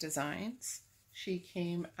Hicks Designs. She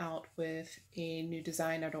came out with a new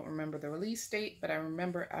design. I don't remember the release date, but I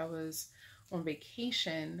remember I was on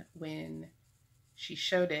vacation when she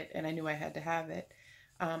showed it, and I knew I had to have it.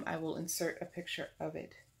 I will insert a picture of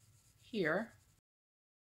it here.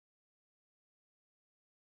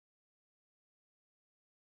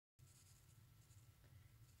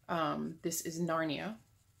 This is Narnia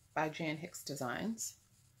by Jan Hicks Designs,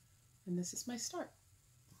 and this is my start.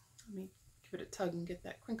 Let me give it a tug and get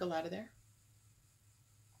that crinkle out of there.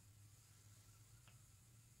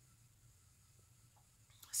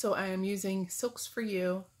 So I am using Silks for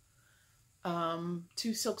You,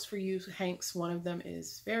 2 Silks for You hanks. One of them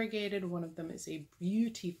is variegated, one of them is a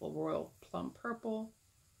beautiful royal plum purple.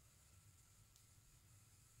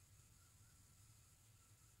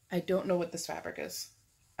 I don't know what this fabric is.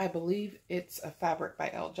 I believe it's a fabric by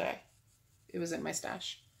LJ. It was in my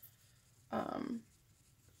stash. But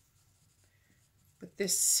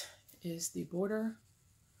this is the border.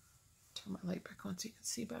 Turn my light back on so you can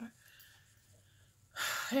see better.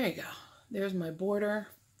 There you go. There's my border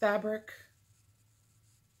fabric.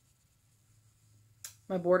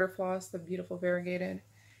 My border floss, the beautiful variegated.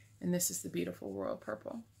 And this is the beautiful royal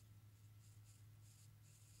purple.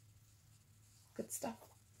 Good stuff.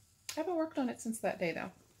 I haven't worked on it since that day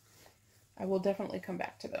though. I will definitely come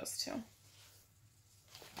back to those too.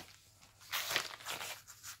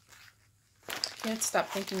 Can't stop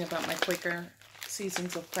thinking about my Quaker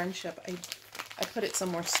Seasons of Friendship. I put it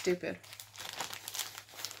somewhere stupid.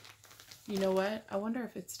 You know what? I wonder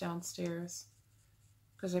if it's downstairs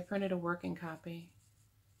because I printed a working copy.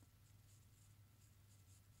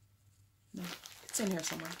 No, it's in here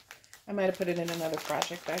somewhere. I might have put it in another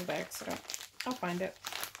project bag by accident. I'll find it.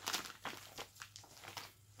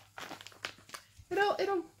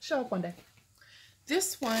 It'll show up one day.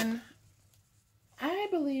 This one, I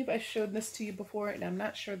believe I showed this to you before, and I'm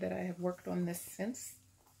not sure that I have worked on this since.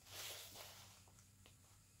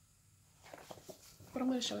 But I'm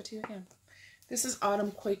going to show it to you again. This is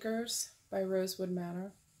Autumn Quakers by Rosewood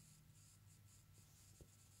Manor.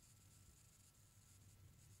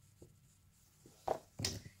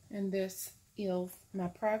 And this is my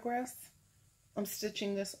progress. I'm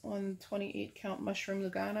stitching this on 28 count mushroom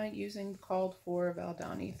Lugana using the called for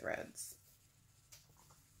Valdani threads.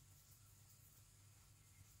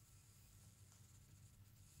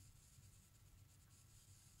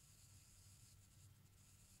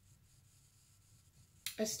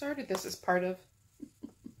 I started this as part of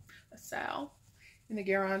a Sal in the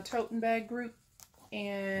Garon Toten Bag group,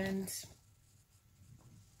 and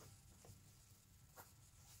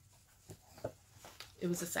it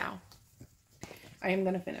was a Sal. I am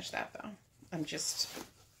going to finish that though. I'm just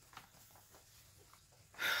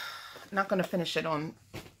not going to finish it on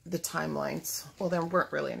the timelines. Well, there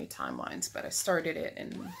weren't really any timelines, but I started it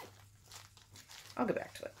and I'll get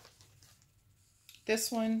back to it.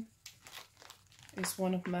 This one is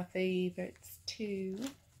one of my favorites too.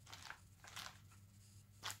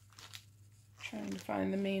 Trying to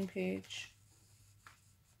find the main page.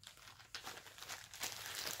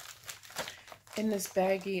 In this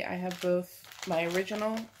baggie, I have both my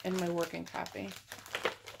original and my working copy.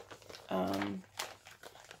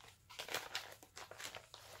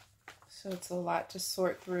 So it's a lot to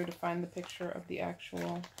sort through to find the picture of the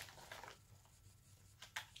actual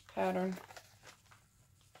pattern.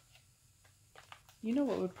 You know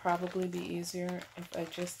what would probably be easier if I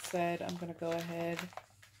just said I'm going to go ahead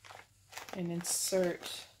and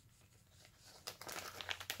insert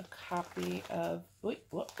a copy of, wait,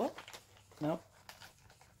 what, nope.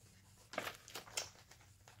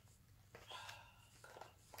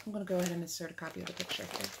 I'm going to go ahead and insert a copy of the picture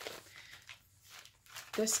here.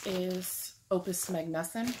 This is Opus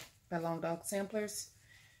Magnuson by Long Dog Samplers,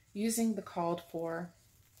 using the called for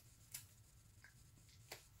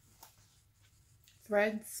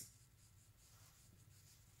threads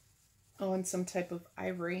on some type of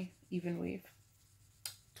ivory even weave,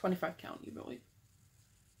 25 count even weave.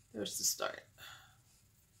 There's the start.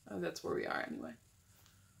 Oh, that's where we are anyway.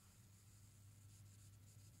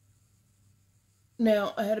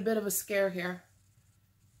 Now, I had a bit of a scare here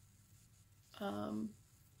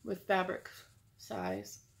with fabric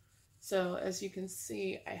size. So as you can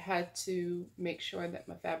see, I had to make sure that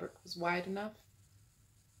my fabric was wide enough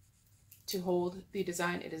to hold the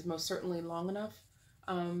design. It is most certainly long enough,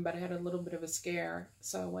 but I had a little bit of a scare,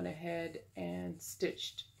 so I went ahead and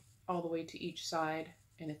stitched all the way to each side,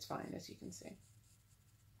 and it's fine, as you can see.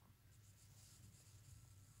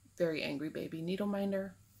 Very Angry Baby needle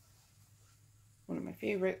minder, one of my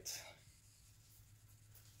favorites.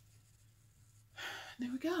 There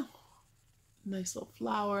we go. Nice little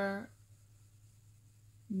flower,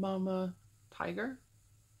 mama tiger,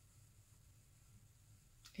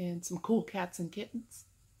 and some cool cats and kittens.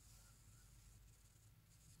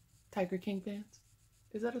 Tiger King fans.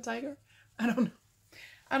 Is that a tiger? I don't know.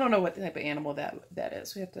 I don't know what type of animal that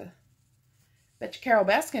is. We have to, bet you Carol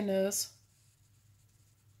Baskin knows.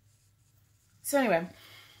 So anyway,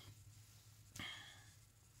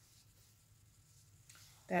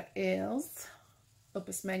 that is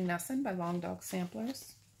Opus Magnuson by Long Dog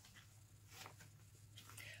Samplers.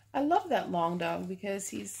 I love that Long Dog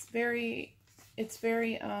because it's very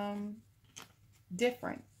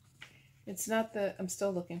different. It's not the, I'm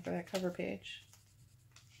still looking for that cover page.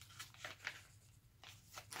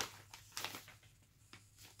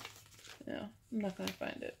 No, I'm not going to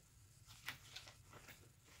find it.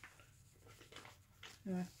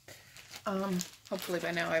 Anyway, hopefully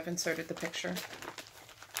by now I've inserted the picture.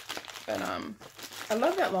 But I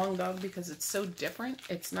love that Long Dog because it's so different.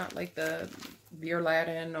 It's not like the Beer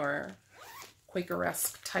Latin or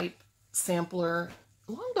Quakeresque type sampler.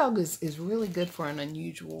 Long Dog is really good for an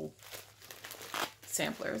unusual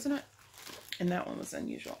sampler, isn't it? And that one was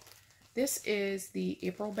unusual. This is the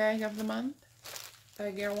April bag of the month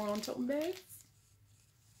by Gerwan Toten Bags.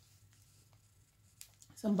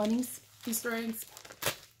 Some bunnies, Easter eggs.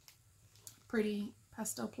 Pretty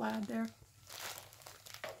pastel plaid there.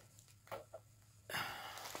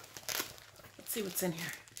 Let's see what's in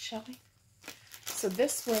here, shall we? So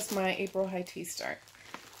this was my April high tea start.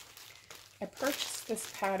 I purchased this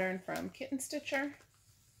pattern from Kitten Stitcher.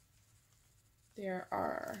 There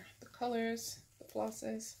are the colors, the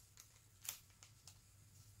flosses.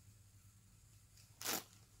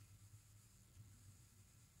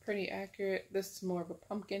 Pretty accurate. This is more of a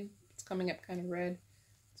pumpkin. It's coming up kind of red.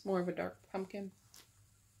 It's more of a dark pumpkin.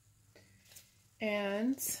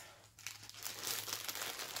 And let's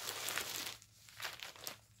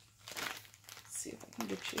see if I can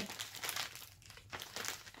get you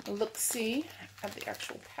a look-see at the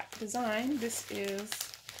actual design. This is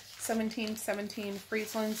 1717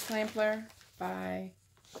 Friesland Sampler by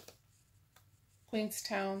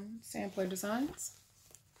Queenstown Sampler Designs.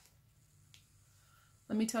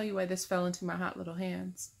 Let me tell you why this fell into my hot little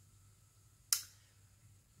hands.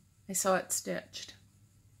 I saw it stitched.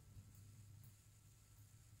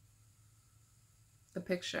 The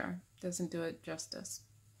picture doesn't do it justice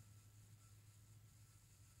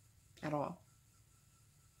at all.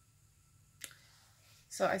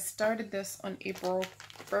 So I started this on April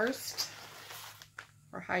 1st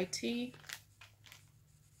for high tea.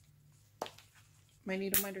 My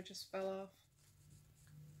needle minder just fell off.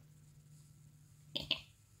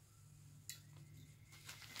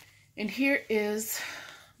 And here is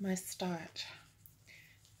my start.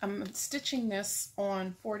 I'm stitching this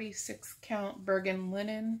on 46 count Bergen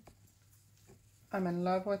linen. I'm in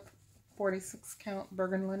love with 46 count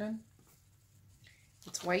Bergen linen.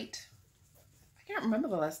 It's white. I can't remember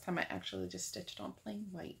the last time I actually just stitched on plain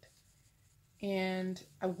white. And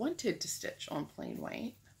I wanted to stitch on plain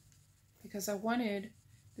white because I wanted,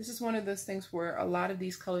 this is one of those things where a lot of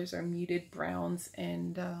these colors are muted browns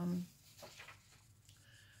and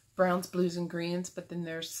browns, blues, and greens, but then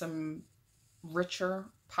there's some richer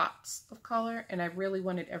pops of color, and I really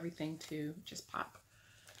wanted everything to just pop.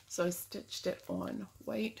 So I stitched it on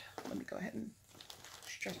white. Let me go ahead and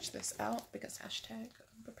stretch this out because hashtag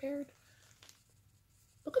unprepared.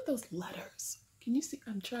 Look at those letters. Can you see?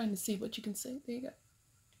 I'm trying to see what you can see. There you go.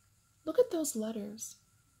 Look at those letters.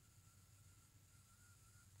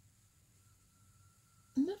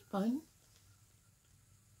 Isn't that fun?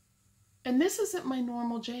 And this isn't my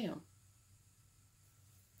normal jam.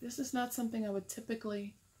 This is not something I would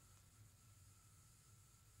typically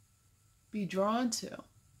be drawn to.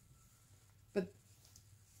 But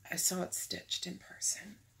I saw it stitched in person,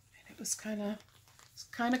 and it was kind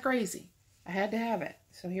of crazy. I had to have it.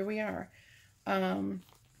 So here we are.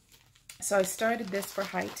 So I started this for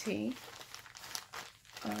high tea.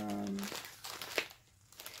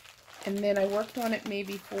 And then I worked on it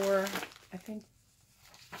maybe for, I think,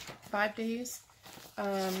 5 days.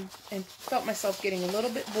 And felt myself getting a little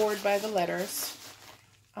bit bored by the letters.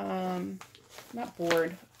 Not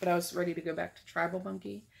bored, but I was ready to go back to Tribal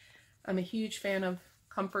Monkey. I'm a huge fan of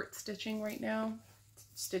comfort stitching right now.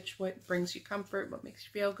 Stitch what brings you comfort, what makes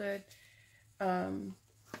you feel good. And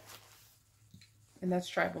that's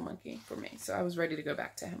Tribal Monkey for me. So I was ready to go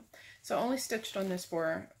back to him. So I only stitched on this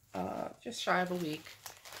for just shy of a week.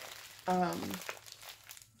 Don't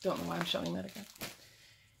know why I'm showing that again.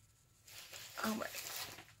 All right.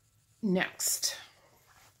 Next.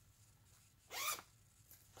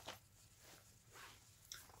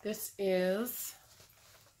 This is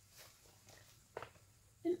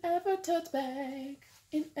an Ever Totes bag.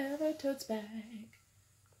 An Ever Totes bag.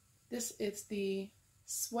 This is the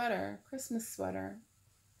sweater, Christmas sweater.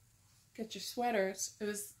 Get your sweaters. It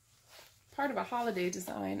was part of a holiday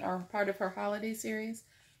design, or part of her holiday series.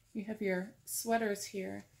 You have your sweaters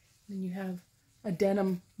here, and then you have a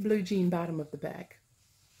denim blue jean bottom of the bag.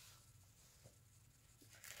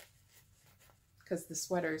 Because the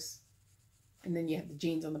sweaters, and then you have the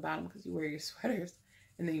jeans on the bottom because you wear your sweaters,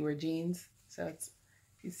 and then you wear jeans. So it's,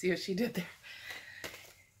 you see what she did there.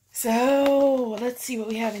 So let's see what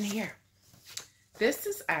we have in here. This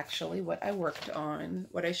is actually what I worked on,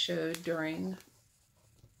 what I showed during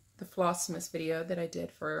the Flosstube video that I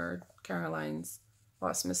did for Caroline's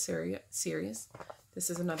Flosstube series. This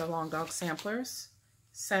is another Long Dog Samplers.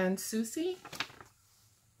 Sans Souci.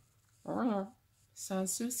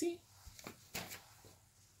 Sans Souci.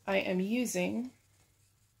 I am using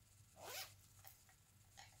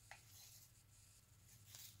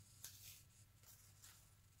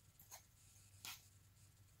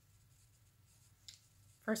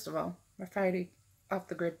first of all, my Friday off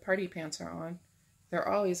the grid party pants are on. They're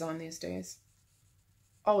always on these days.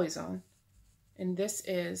 Always on. And this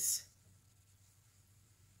is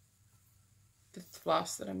the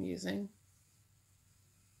floss that I'm using,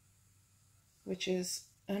 which is,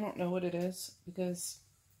 I don't know what it is because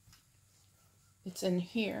it's in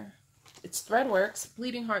here. It's Threadworks,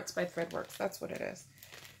 Bleeding Hearts by Threadworks. That's what it is.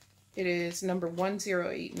 It is number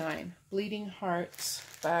 1089, Bleeding Hearts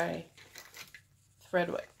by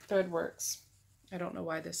Threadworks. I don't know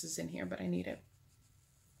why this is in here, but I need it.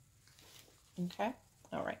 Okay,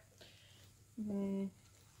 all right.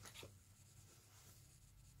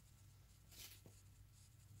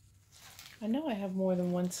 I know I have more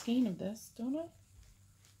than one skein of this, don't I?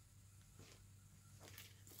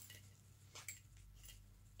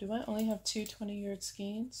 Do I only have two 20-yard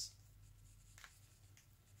skeins?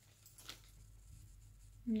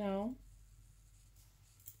 No.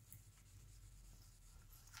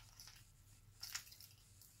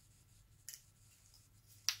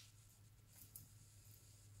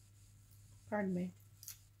 Pardon me.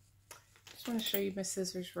 Just want to show you my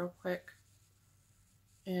scissors real quick.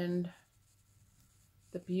 And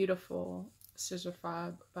the beautiful scissor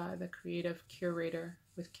fob by the Creative Curator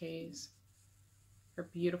with K's. Her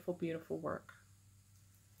beautiful, beautiful work.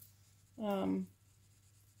 I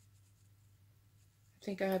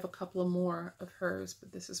think I have a couple of more of hers,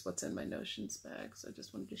 but this is what's in my Notions bag, so I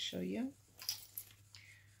just wanted to show you.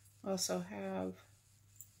 I also have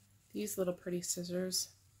these little pretty scissors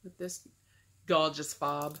with this gorgeous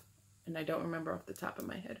fob, and I don't remember off the top of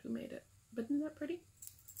my head who made it, but isn't that pretty?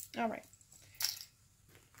 All right.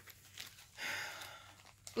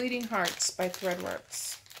 Bleeding Hearts by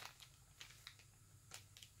Threadworks.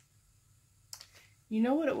 You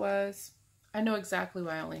know what it was? I know exactly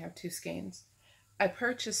why I only have two skeins. I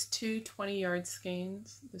purchased two 20-yard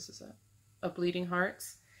skeins. This is a Bleeding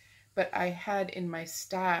Hearts, but I had in my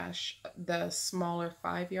stash the smaller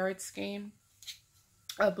 5-yard skein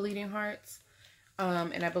of Bleeding Hearts.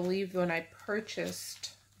 And I believe when I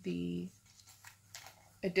purchased the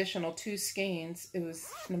additional two skeins, it was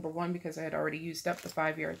number one because I had already used up the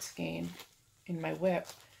 5-yard skein in my WIP.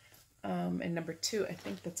 And number 2, I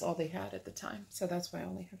think that's all they had at the time. So that's why I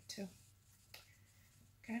only have 2.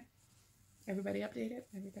 Okay. Everybody updated?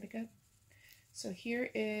 Everybody good? So here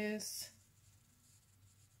is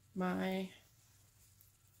my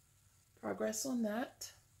progress on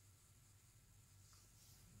that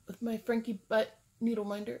with my Frankie butt needle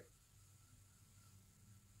minder.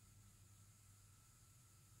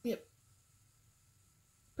 Yep.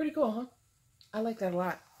 Pretty cool, huh? I like that a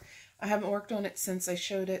lot. I haven't worked on it since I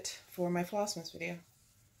showed it for my Flossmas video.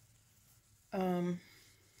 I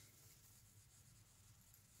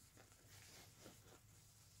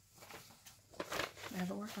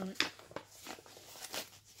haven't worked on it.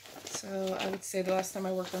 So I would say the last time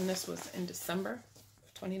I worked on this was in December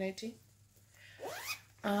of 2019.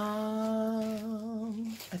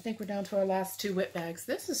 I think we're down to our last 2 WIP bags.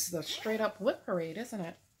 This is the straight up WIP parade, isn't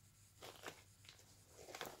it?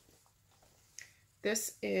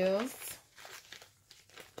 This is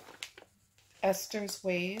Esther's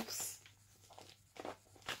Waves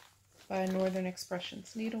by Northern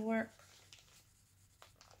Expressions Needlework.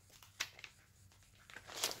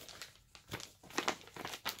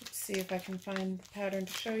 Let's see if I can find the pattern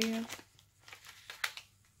to show you.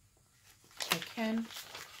 I can.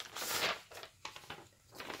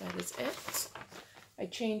 That is it. I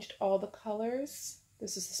changed all the colors.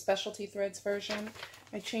 This is the Specialty Threads version.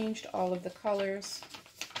 I changed all of the colors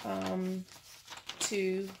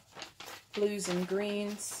to blues and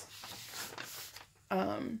greens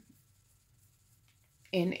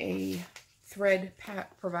in a thread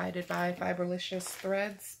pack provided by Fiberlicious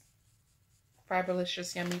Threads.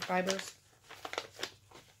 Fiberlicious Yummy Fibers.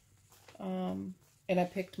 And I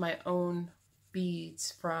picked my own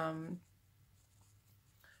beads from,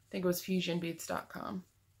 I think it was fusionbeads.com.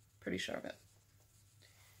 Pretty sure of it.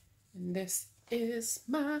 And this is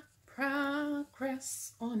my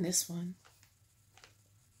progress on this one.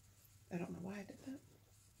 I don't know why I did that.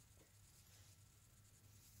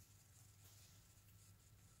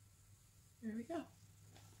 There we go.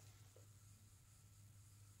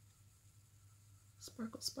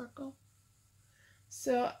 Sparkle, sparkle.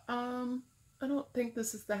 So, I don't think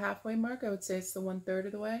this is the halfway mark. I would say it's the 1/3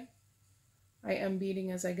 of the way. I am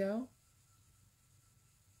beading as I go.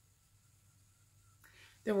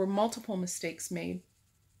 There were multiple mistakes made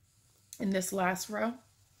in this last row.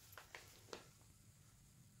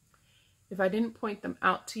 If I didn't point them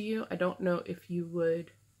out to you, I don't know if you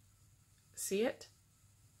would see it.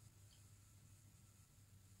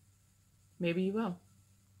 Maybe you will.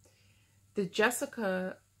 The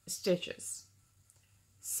Jessica stitches,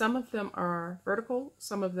 some of them are vertical,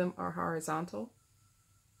 some of them are horizontal.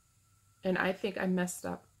 And I think I messed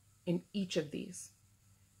up in each of these.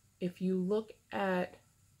 If you look at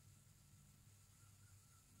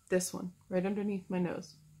this one, right underneath my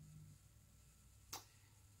nose,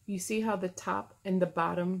 you see how the top and the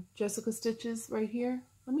bottom Jessica stitches right here?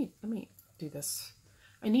 Let me do this.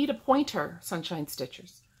 I need a pointer, Sunshine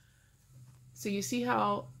Stitchers. So you see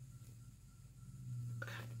how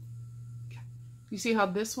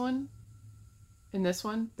this one and this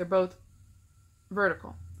one, they're both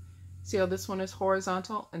vertical. See how this one is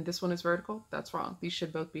horizontal and this one is vertical? That's wrong. These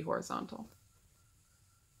should both be horizontal.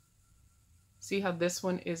 See how this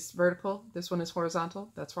one is vertical, this one is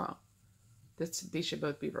horizontal? That's wrong. These should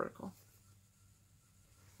both be vertical.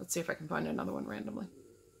 Let's see if I can find another one randomly.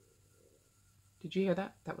 Did you hear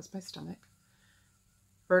that? That was my stomach.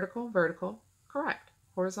 Vertical, vertical, correct.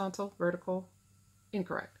 Horizontal, vertical,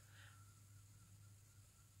 incorrect.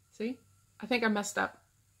 See? I think I messed up.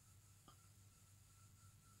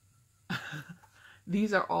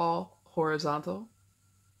 These are all horizontal.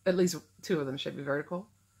 At least 2 of them should be vertical.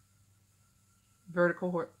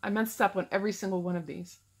 Vertical. I messed up on every single one of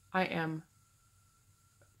these. I am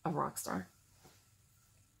a rock star.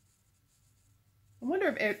 I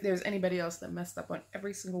wonder if there's anybody else that messed up on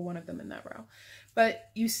every single one of them in that row.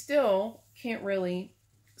 But you still can't really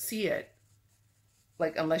see it,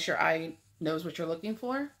 like, unless your eye knows what you're looking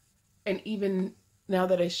for. And even now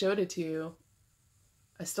that I showed it to you,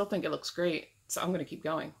 I still think it looks great. So I'm going to keep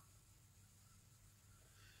going.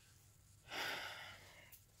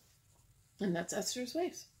 And that's Esther's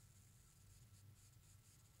Waves.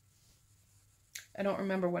 I don't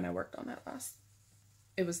remember when I worked on that last.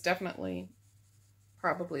 It was definitely,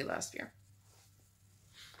 probably last year.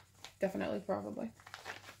 Definitely, probably.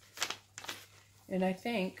 And I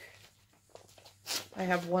think I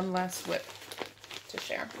have one last WIP to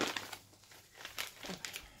share.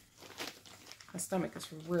 My stomach is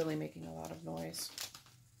really making a lot of noise.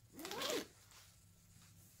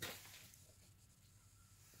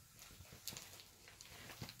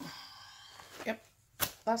 Yep,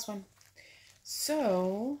 last one.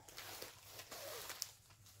 So,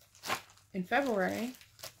 in February,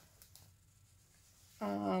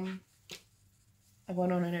 I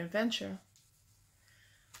went on an adventure.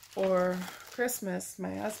 For Christmas,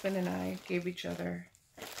 my husband and I gave each other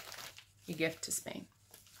a gift to Spain.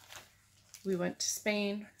 We went to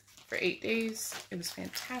Spain for 8 days. It was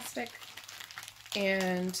fantastic.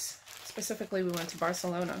 And specifically, we went to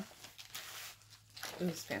Barcelona. It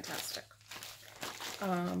was fantastic.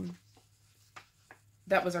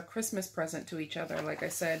 That was our Christmas present to each other, like I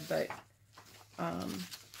said, but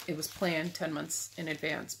it was planned 10 months in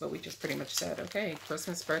advance, but we just pretty much said, okay,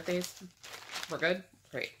 Christmas, birthdays, we're good?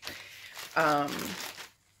 Great. Let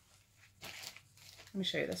me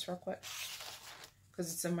show you this real quick,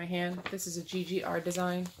 because it's in my hand. This is a GGR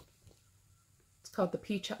design. It's called the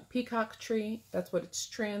Peacock Tree. That's what it's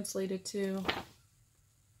translated to.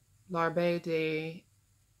 L'arbre de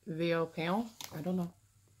Viopin. I don't know.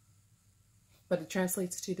 But it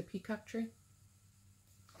translates to the peacock tree.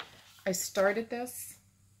 I started this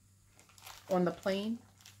on the plane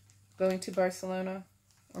going to Barcelona,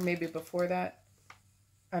 or maybe before that.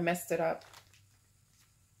 I messed it up.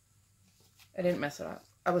 I didn't mess it up.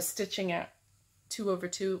 I was stitching at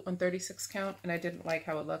 2/2 on 36 count, and I didn't like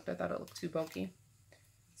how it looked. I thought it looked too bulky.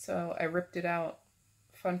 So I ripped it out.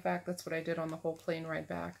 Fun fact, that's what I did on the whole plane ride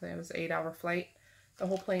back. It was an 8-hour flight. The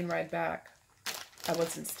whole plane ride back, I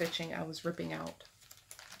wasn't stitching, I was ripping out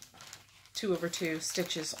 2/2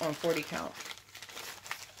 stitches on 40 count.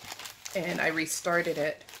 And I restarted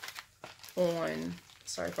it on,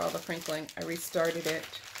 sorry for all the crinkling, I restarted it,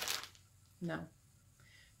 no,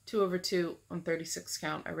 2/2 on 36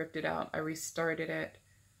 count. I ripped it out, I restarted it,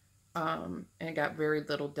 and it got very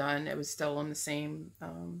little done. It was still on the same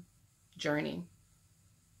journey.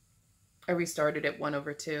 I restarted it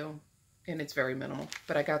 1/2. And it's very minimal,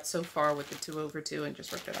 but I got so far with the 2/2 and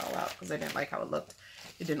just ripped it all out because I didn't like how it looked.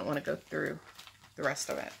 I didn't want to go through the rest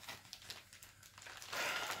of it.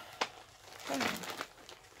 Okay.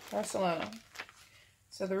 Barcelona.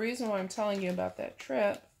 So the reason why I'm telling you about that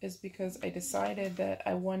trip is because I decided that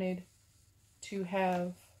I wanted to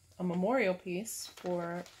have a memorial piece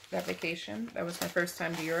for that vacation. That was my first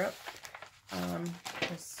time to Europe.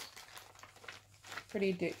 It was a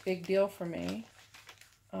pretty big deal for me.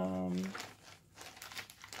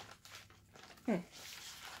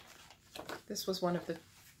 This was one of the,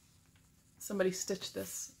 somebody stitched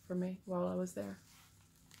this for me while I was there.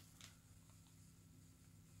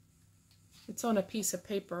 It's on a piece of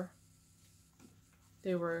paper.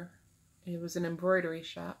 It was an embroidery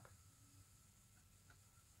shop.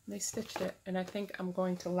 They stitched it, and I think I'm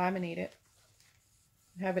going to laminate it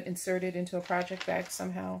and have it inserted into a project bag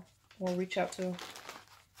somehow, or reach out to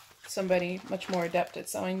somebody much more adept at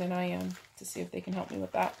sewing than I am to see if they can help me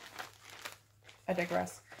with that. I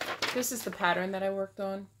digress. This is the pattern that I worked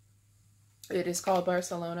on. It is called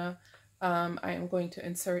Barcelona. I am going to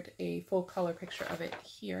insert a full color picture of it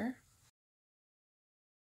here.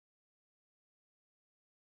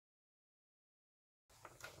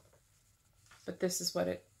 But this is what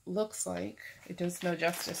it looks like. It does no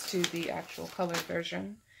justice to the actual colored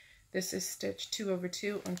version. This is stitched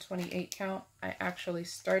 2/2 on 28 count. I actually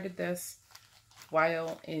started this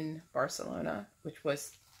while in Barcelona, which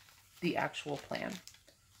was the actual plan.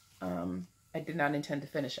 I did not intend to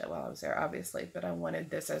finish it while I was there, obviously, but I wanted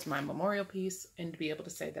this as my memorial piece and to be able to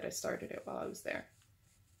say that I started it while I was there.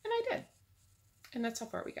 And I did. And that's how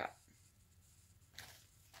far we got.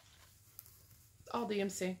 All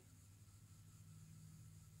DMC.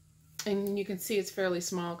 And you can see it's fairly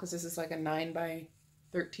small because this is like a 9 by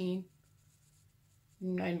 13,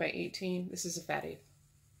 9 by 18. This is a fat eighth.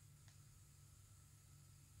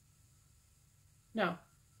 No,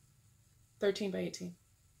 13 by 18.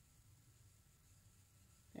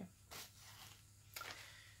 Yeah.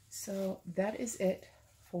 So that is it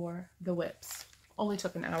for the WIPs. Only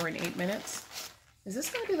took 1 hour and 8 minutes. Is this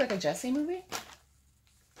going to be like a Jessie movie?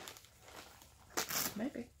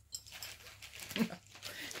 Maybe.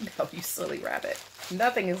 No, you silly rabbit.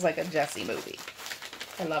 Nothing is like a Jessie movie.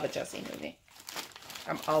 I love a Jessie movie.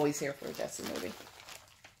 I'm always here for a Jessie movie.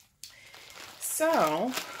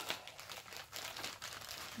 So,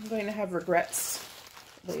 I'm going to have regrets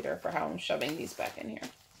later for how I'm shoving these back in here.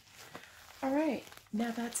 All right, now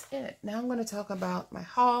that's it. Now I'm going to talk about my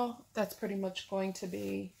haul. That's pretty much going to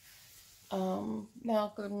be, now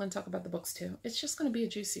I'm going to talk about the books too. It's just going to be a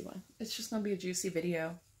juicy one. It's just going to be a juicy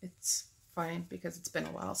video. It's fine because it's been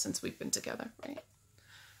a while since we've been together, right?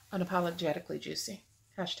 Unapologetically juicy.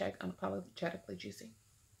 Hashtag unapologetically juicy.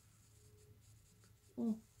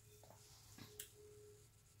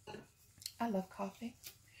 I love coffee.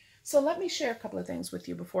 So let me share a couple of things with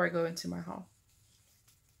you before I go into my haul.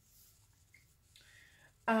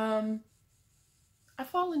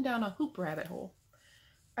 fallen down a hoop rabbit hole.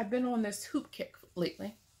 I've been on this hoop kick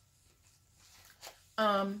lately.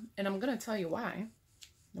 And I'm going to tell you why.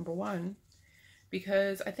 Number one,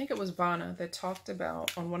 because I think it was Vanna that talked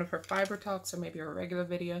about on one of her fiber talks or maybe her regular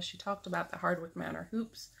video, she talked about the Hardwick Manor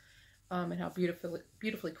hoops and how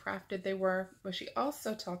beautifully crafted they were. But she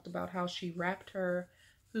also talked about how she wrapped her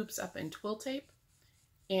hoops up in twill tape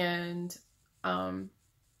and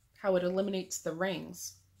how it eliminates the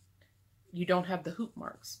rings. You don't have the hoop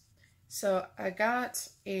marks. So I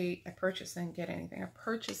purchased, I didn't get anything. I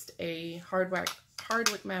purchased a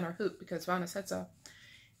Hardwick Manor hoop because Vanna said so.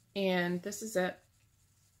 And this is it.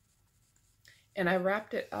 And I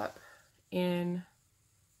wrapped it up in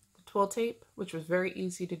the twill tape, which was very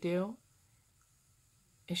easy to do.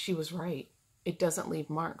 And she was right. It doesn't leave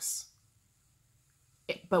marks.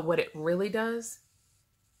 But what it really does,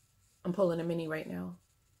 I'm pulling a mini right now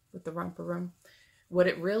with the romper room. What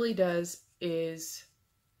it really does is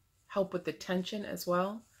help with the tension as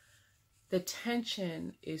well. The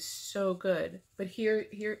tension is so good. But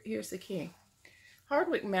here's the key.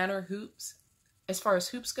 Hardwick Manor hoops, as far as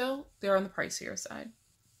hoops go, they're on the pricier side.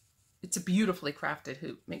 It's a beautifully crafted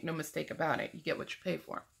hoop. Make no mistake about it. You get what you pay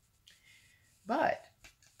for. But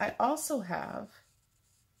I also have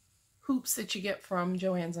hoops that you get from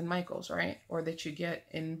Joann's and Michael's, right? Or that you get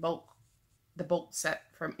in bulk, the bulk set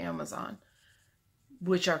from Amazon,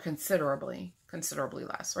 which are considerably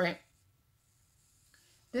less, right?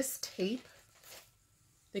 This tape,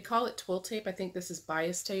 they call it twill tape. I think this is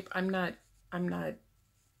bias tape. I'm not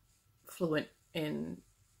fluent in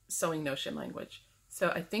sewing notion language. So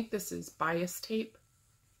I think this is bias tape.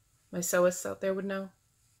 My sewists out there would know.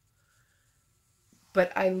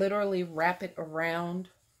 But I literally wrap it around.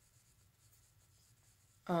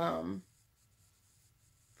 Vanna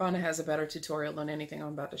has a better tutorial than anything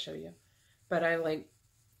I'm about to show you. But I like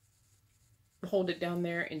hold it down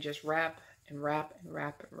there and just wrap and wrap and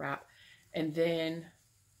wrap and wrap. And then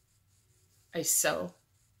I sew.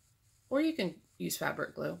 Or you can use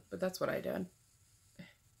fabric glue, but that's what I did.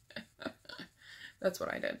 That's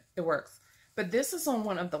what I did. It works. But this is on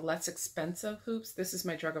one of the less expensive hoops. This is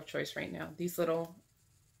my drug of choice right now. These little,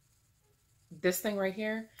 this thing right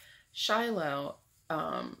here, Shiloh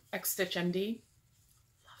X Stitch MD.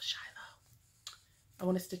 Love Shiloh. I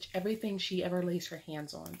want to stitch everything she ever lays her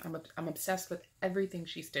hands on. I'm obsessed with everything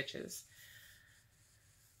she stitches.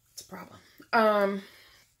 It's a problem.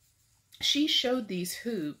 She showed these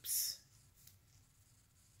hoops.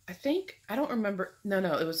 I don't remember. No,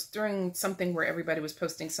 it was during something where everybody was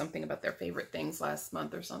posting something about their favorite things last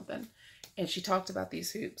month or something. And she talked about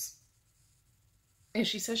these hoops. And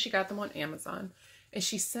she says she got them on Amazon. And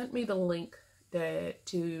she sent me the link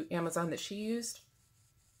to Amazon that she used.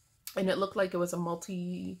 And it looked like it was a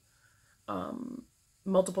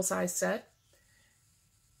multiple size set,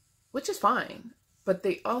 which is fine. But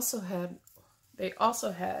they also had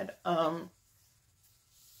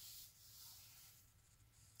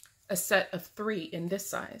a set of 3 in this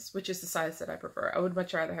size, which is the size that I prefer. I would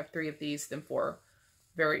much rather have 3 of these than 4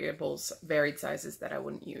 varied sizes that I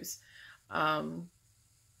wouldn't use.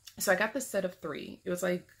 So I got this set of 3. It was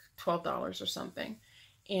like $12 or something.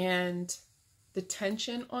 And the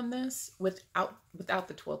tension on this without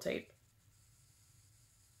the twill tape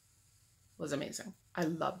was amazing. I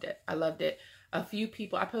loved it. I loved it. A few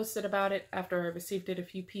people, I posted about it after I received it. A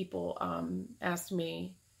few people asked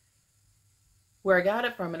me where I got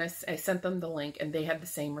it from, and I sent them the link, and they had the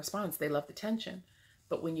same response. They love the tension.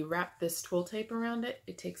 But when you wrap this twill tape around it,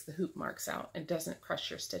 it takes the hoop marks out and doesn't crush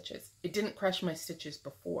your stitches. It didn't crush my stitches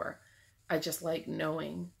before. I just like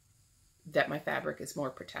knowing that my fabric is more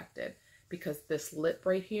protected, because this lip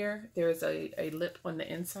right here, there's a lip on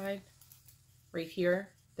the inside right here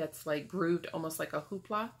that's like grooved almost like a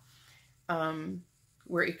hoopla,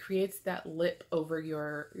 where it creates that lip over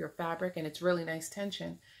your fabric, and it's really nice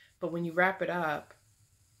tension. But when you wrap it up,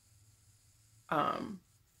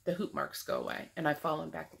 the hoop marks go away, and I've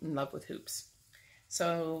fallen back in love with hoops.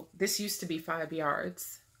 So this used to be 5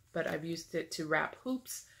 yards, but I've used it to wrap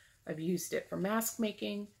hoops. I've used it for mask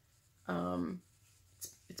making.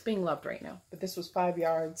 It's being loved right now, but this was 5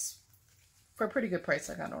 yards for a pretty good price.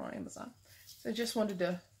 I got it on Amazon. So I just wanted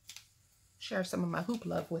to share some of my hoop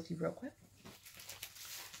love with you real quick.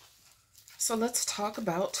 So let's talk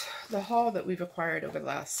about the haul that we've acquired over the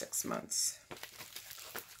last 6 months.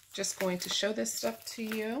 Just going to show this stuff to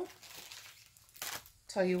you,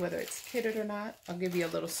 tell you whether it's kitted or not. I'll give you a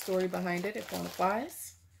little story behind it if one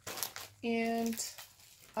applies. And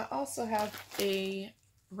I also have a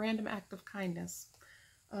random act of kindness.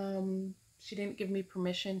 She didn't give me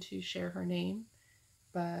permission to share her name,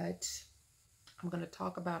 but I'm going to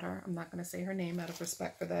talk about her. I'm not going to say her name out of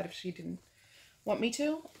respect for that if she didn't want me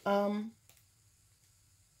to. But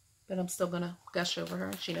I'm still going to gush over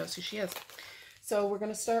her. She knows who she is. So we're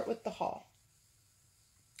going to start with the haul.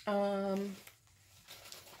 Get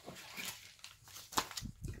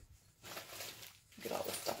all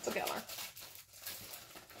this stuff together.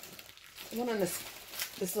 I went on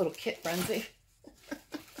this little kit frenzy.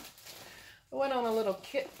 I went on a little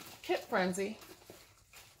kit frenzy.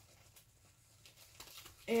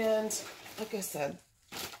 And like I said,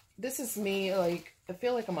 this is me, like, I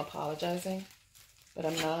feel like I'm apologizing, but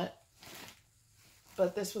I'm not.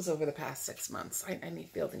 But this was over the past 6 months. I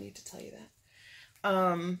feel the need to tell you that.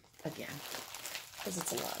 Again, because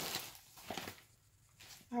it's a lot.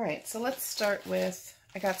 All right, so let's start with,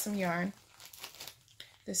 I got some yarn.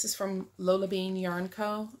 This is from Lola Bean Yarn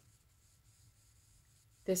Co.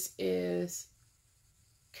 This is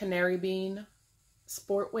Canary Bean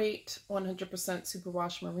Sport Weight 100%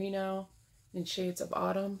 Superwash Merino in shades of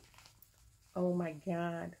autumn. Oh my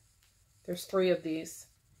God. There's 3 of these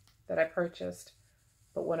that I purchased,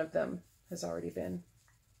 but one of them has already been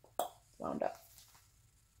wound up.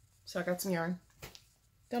 So I got some yarn.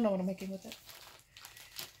 Don't know what I'm making with it.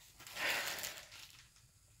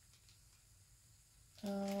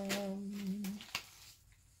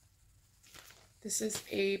 This is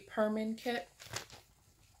a Permin kit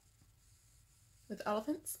with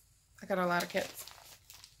elephants. I got a lot of kits.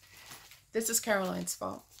 This is Caroline's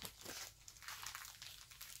fault.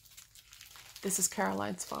 This is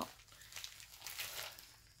Caroline's fault.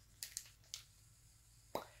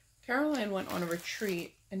 Caroline went on a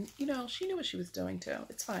retreat, and you know, she knew what she was doing too.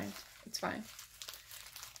 It's fine. It's fine.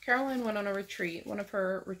 Caroline went on a retreat, one of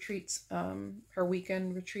her retreats, her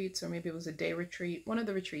weekend retreats, or maybe it was a day retreat, one of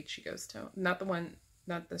the retreats she goes to. Not the one,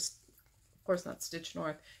 not this, of course not Stitch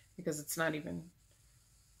North, because it's not even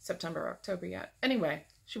September or October yet. Anyway,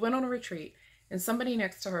 she went on a retreat, and somebody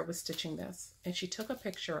next to her was stitching this, and she took a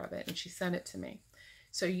picture of it, and she sent it to me.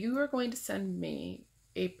 So you are going to send me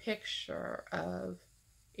a picture of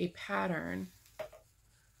a pattern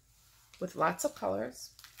with lots of colors,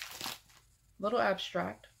 little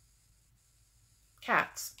abstract,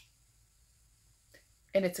 cats,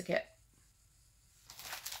 and it's a kit.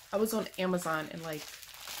 I was on Amazon in like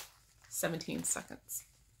 17 seconds.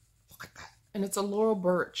 Look at that. And it's a Laurel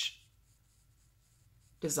Birch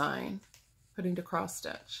design, putting to cross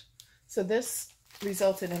stitch. So this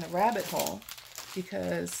resulted in a rabbit hole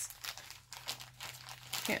because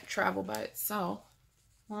it can't travel by itself.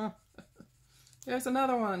 There's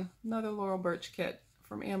another one, another Laurel Birch kit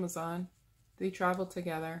from Amazon. They travel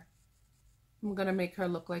together. I'm gonna make her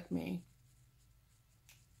look like me.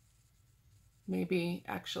 Maybe,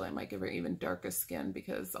 actually, I might give her even darker skin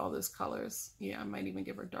because all those colors. Yeah, I might even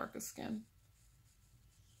give her darker skin.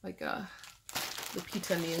 Like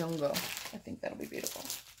Lupita Nyong'o. I think that'll be beautiful.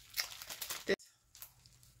 This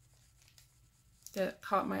that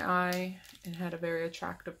caught my eye and had a very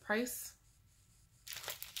attractive price.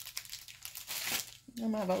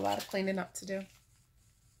 I'm gonna have a lot of cleaning up to do.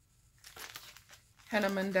 Henna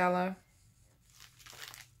Mandela.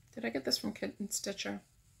 Did I get this from Kitten Stitcher?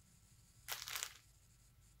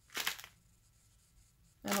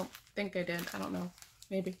 I don't think I did. I don't know.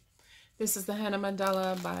 Maybe. This is the Henna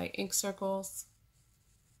Mandela by Ink Circles.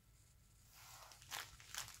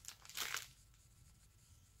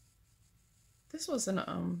 This was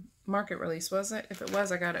an market release, was it? If it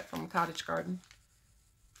was, I got it from Cottage Garden.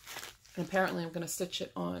 And apparently I'm going to stitch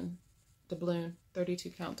it on doubloon, 32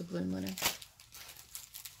 count doubloon linen.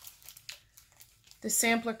 The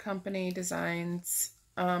Sampler Company Designs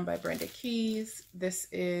by Brenda Keys. This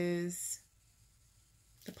is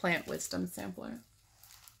the Plant Wisdom Sampler.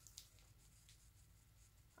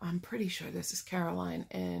 I'm pretty sure this is Caroline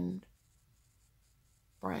and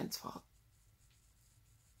Brian's fault.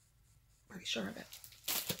 Pretty sure of it.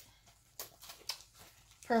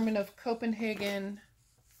 Permin of Copenhagen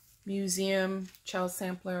Museum Shell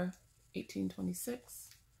Sampler 1826.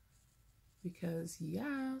 Because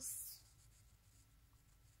yes.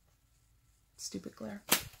 Stupid glare.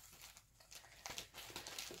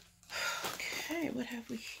 Okay, what have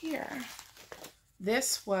we here?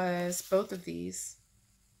 This was both of these.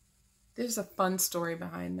 There's a fun story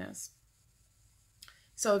behind this.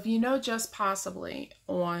 So if you know Just Possibly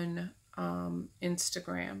on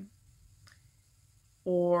Instagram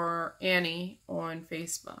or Annie on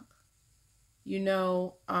Facebook, you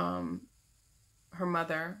know her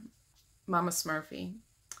mother, Mama Smurfy,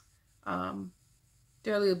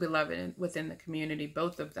 dearly beloved within the community,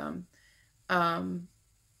 both of them.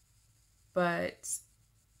 But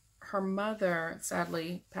her mother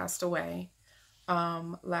sadly passed away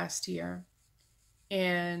last year,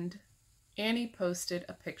 And Annie posted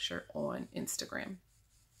a picture on Instagram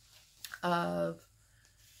of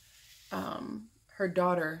her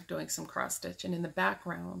daughter doing some cross stitch, and in the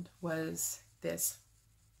background was this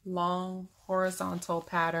long horizontal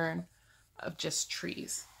pattern of just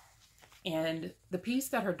trees. And the piece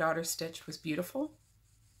that her daughter stitched was beautiful.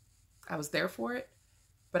 I was there for it,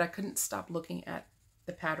 but I couldn't stop looking at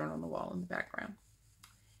the pattern on the wall in the background.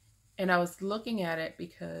 And I was looking at it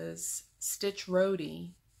because Stitch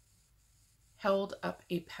Rhodey held up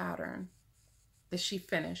a pattern that she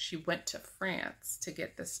finished. She went to France to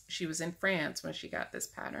get this. She was in France when she got this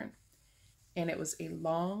pattern. And it was a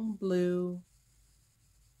long blue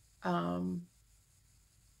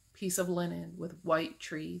piece of linen with white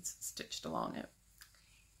trees stitched along it.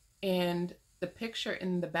 And the picture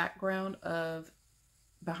in the background of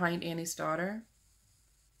behind Annie's daughter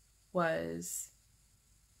was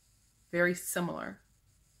very similar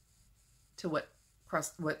to what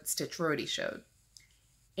Stitch Rhodey showed.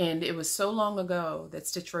 And it was so long ago that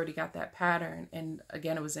Stitch Rhodey got that pattern, and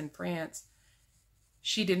again, it was in France.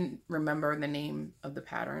 She didn't remember the name of the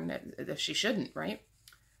pattern, that she shouldn't, right?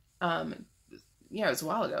 Yeah, it was a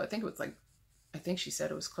while ago. I think she said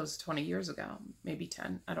it was close to 20 years ago, maybe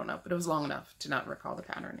 10, I don't know, but it was long enough to not recall the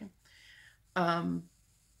pattern name.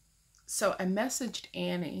 So I messaged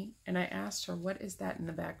Annie and I asked her, what is that in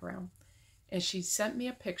the background? And she sent me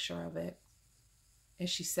a picture of it. And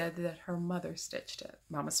she said that her mother stitched it,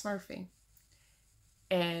 Mama Smurfy.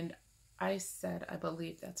 And I said, I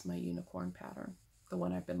believe that's my unicorn pattern, the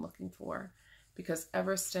one I've been looking for. Because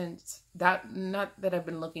ever since that, not that I've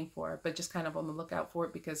been looking for it, but just kind of on the lookout for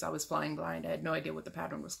it because I was flying blind. I had no idea what the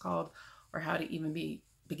pattern was called or how to even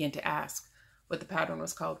begin to ask what the pattern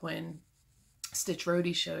was called when Stitch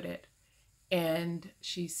Rhodey showed it. And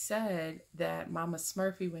she said that Mama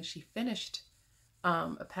Smurfy, when she finished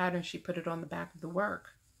a pattern, she put it on the back of the work.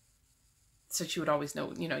 So she would always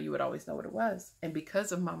know, you would always know what it was. And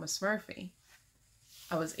because of Mama Smurfy,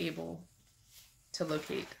 I was able to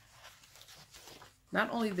locate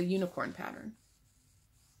not only the unicorn pattern,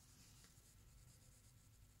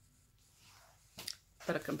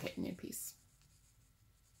 but a companion piece.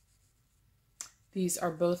 These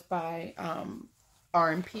are both by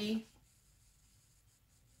R&P,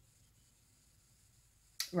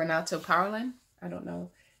 Renato Carlin. I don't know.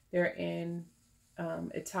 They're in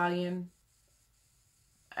Italian.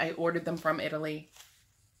 I ordered them from Italy.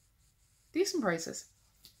 Decent prices.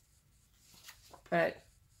 But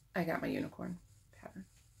I got my unicorn pattern.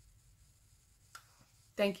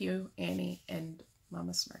 Thank you, Annie and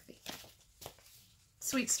Mama Smurfy.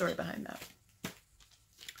 Sweet story behind that.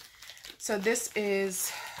 So this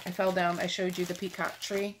is, I fell down. I showed you the peacock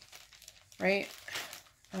tree, right?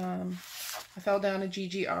 I fell down a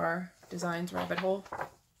GGR Designs rabbit hole.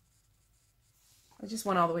 I just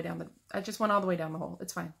went all the way down the hole.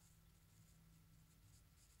 It's fine.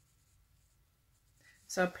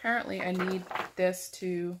 So apparently I need this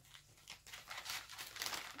to,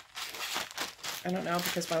 I don't know,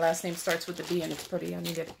 because my last name starts with a D and it's pretty. I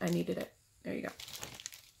needed it. There you go.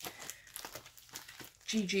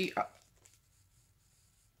 GGR.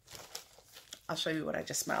 I'll show you what I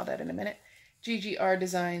just smiled at in a minute. GGR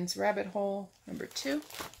Designs Rabbit Hole number 2.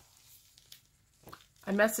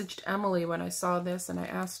 I messaged Emily when I saw this and I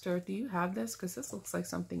asked her, do you have this? Because this looks like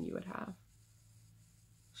something you would have.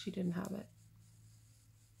 She didn't have it.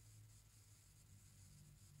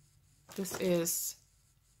 This is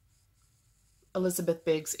Elizabeth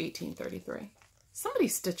Biggs, 1833.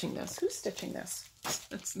 Somebody's stitching this. Who's stitching this?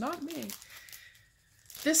 It's not me.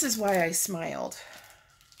 This is why I smiled.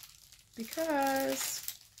 Because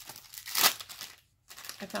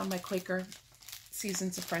I found my Quaker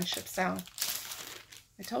Seasons of Friendship Sal.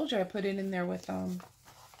 I told you I put it in there with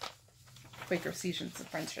Quaker Seasons of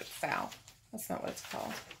Friendship Sal. That's not what it's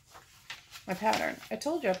called. My pattern. I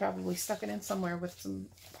told you I probably stuck it in somewhere with some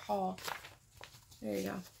haul. There you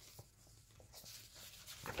go.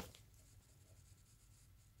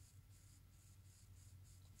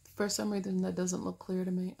 For some reason that doesn't look clear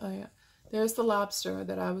to me. Oh yeah. There's the lobster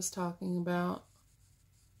that I was talking about.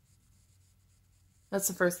 That's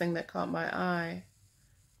the first thing that caught my eye.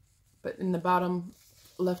 But in the bottom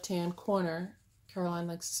left-hand corner, Caroline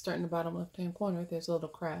likes to start in the bottom left-hand corner, there's a little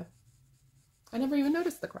crab. I never even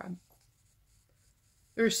noticed the crab.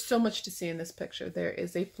 There's so much to see in this picture. There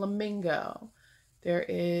is a flamingo. There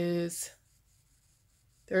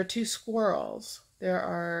are 2 squirrels. There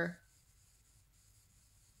are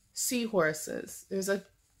seahorses. There's a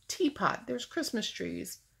teapot. There's Christmas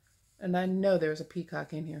trees. And I know there's a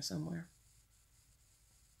peacock in here somewhere.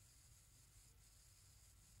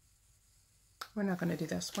 We're not going to do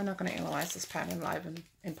this. We're not going to analyze this pattern live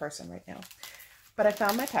in person right now. But I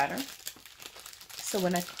found my pattern. So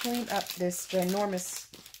when I clean up this ginormous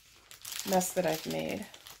mess that I've made,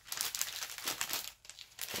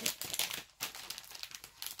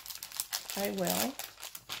 I will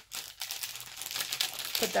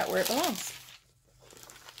put that where it belongs.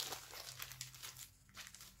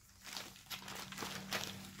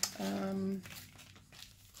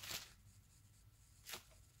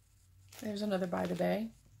 There's another by the bay.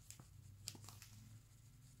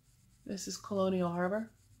 This is Colonial Harbor.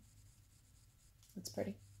 That's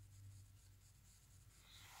pretty.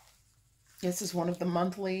 This is one of the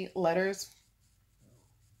monthly letters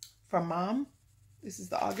from Mom. This is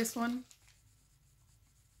the August one.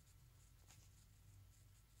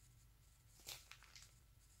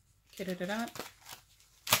 Kitted it up.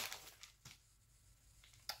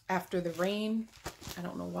 After the Rain. I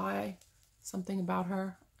don't know why. Something about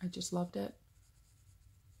her. I just loved it.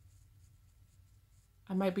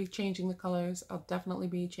 I might be changing the colors. I'll definitely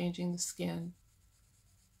be changing the skin.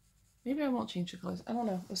 Maybe I won't change the colors. I don't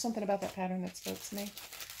know. There's something about that pattern that spoke to me.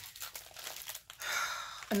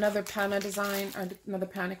 Another Panna design, or another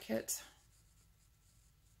Panna kit.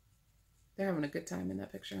 They're having a good time in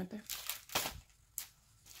that picture, aren't they?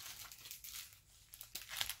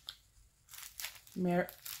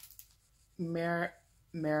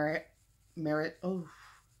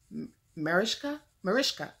 Marishka.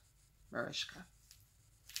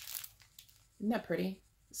 Isn't that pretty?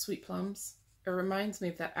 Sweet plums. It reminds me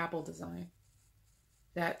of that apple design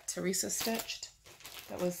that Teresa stitched.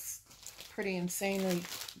 That was pretty insanely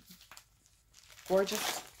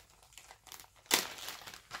gorgeous.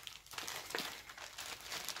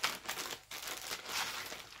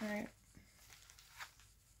 All right.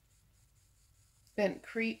 Bent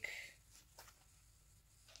Creek.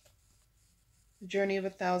 The journey of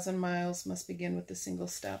 1,000 miles must begin with a single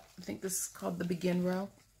step. I think this is called the Begin Row.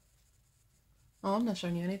 Oh, I'm not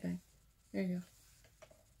showing you anything. There you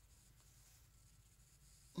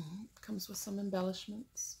go. Comes with some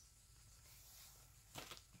embellishments.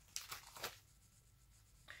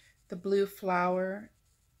 The Blue Flower.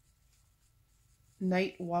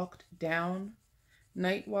 Night walked down.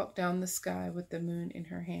 Night walked down the sky with the moon in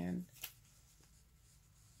her hand.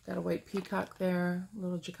 Got a white peacock there. A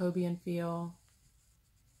little Jacobean feel.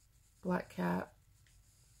 Black cap.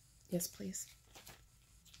 Yes, please.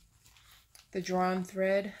 The Drawn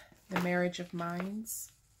Thread, The Marriage of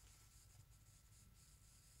Minds.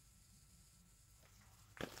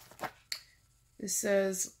 This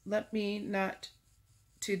says, let me not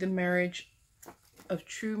to the marriage of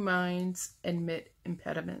true minds admit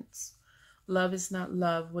impediments. Love is not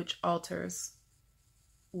love which alters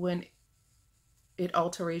when it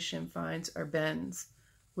alteration finds or bends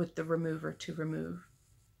with the remover to remove.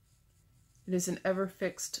 It is an ever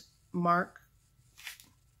fixed mark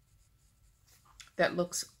that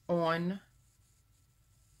looks on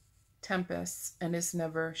tempests and is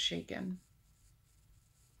never shaken.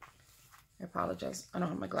 I apologize. I don't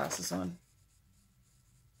have my glasses on.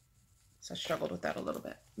 So I struggled with that a little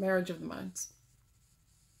bit. Marriage of the Minds.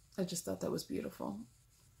 I just thought that was beautiful.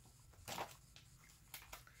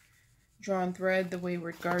 Drawn Thread, The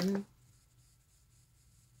Wayward Garden.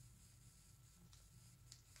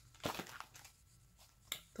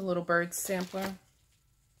 The Little Birds sampler.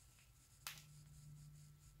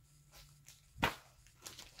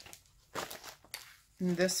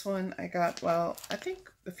 And this one I got, well, I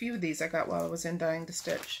think a few of these I got while I was in Dying to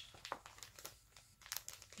Stitch.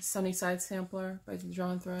 The Sunnyside sampler by the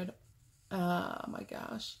Drawn Thread. Oh my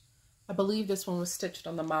gosh. I believe this one was stitched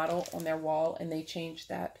on the model on their wall, and they changed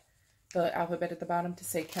that, the alphabet at the bottom, to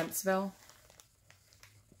say Kempsville.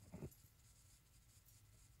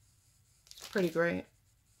 It's pretty great.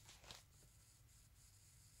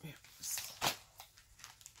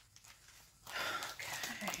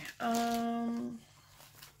 I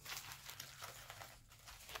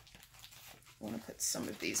want to put some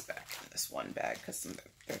of these back in this one bag because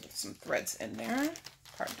there's some threads in there.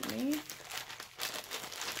 Pardon me.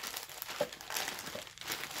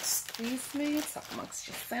 Excuse me. Talk amongst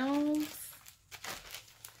yourselves.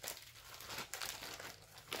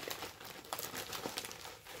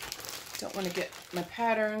 Don't want to get my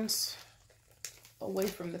patterns away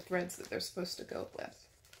from the threads that they're supposed to go with,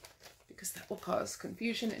 because that will cause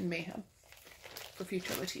confusion and mayhem for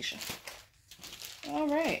future Letitia. All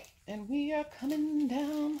right, and we are coming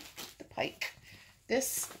down the pike.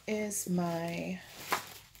 This is my, I'll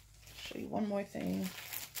show you one more thing.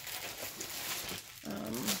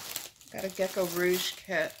 Got a Gecko Rouge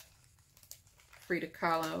kit, Frida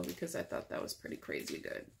Kahlo, because I thought that was pretty crazy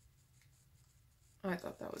good. I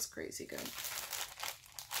thought that was crazy good.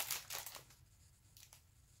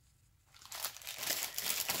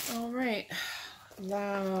 All right,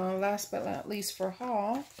 last but not least for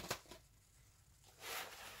haul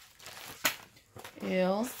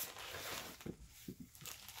is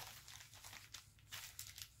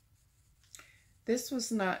this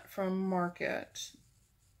was not from Market.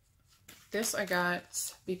 This I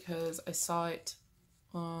got because I saw it.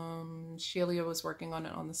 Sheila was working on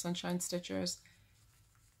it on the Sunshine Stitchers,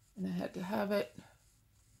 and I had to have it.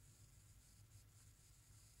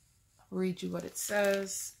 I'll read you what it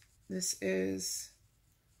says. This is,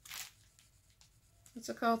 what's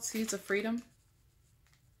it called? Seeds of Freedom?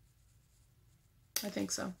 I think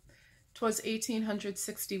so. 'Twas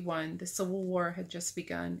 1861. The Civil War had just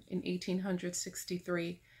begun. In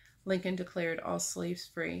 1863, Lincoln declared all slaves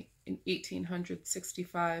free. In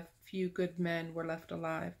 1865, few good men were left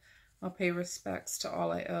alive. I'll pay respects to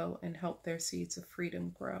all I owe and help their seeds of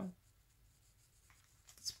freedom grow.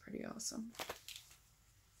 It's pretty awesome.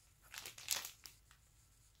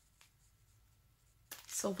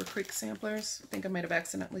 Silver Creek samplers. I think I might have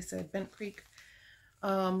accidentally said Bent Creek.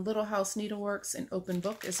 Little House Needleworks. An open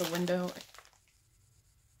book is a window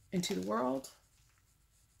into the world.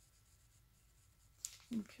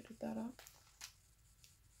 Kitted that up.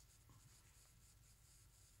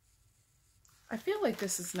 I feel like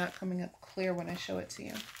this is not coming up clear when I show it to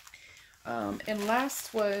you. And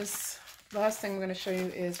last thing I'm going to show you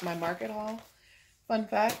is my Market haul. Fun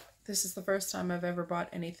fact, this is the first time I've ever bought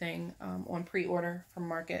anything on pre-order from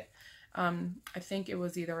Market. I think it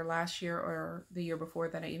was either last year or the year before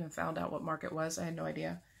that I even found out what Market was. I had no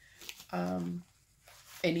idea. And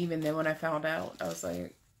even then when I found out, I was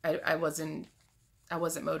like, I wasn't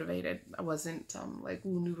motivated. I wasn't like,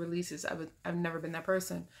 ooh, new releases. I've never been that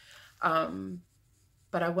person.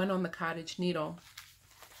 But I went on the Cottage Needle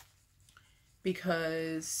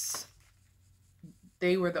because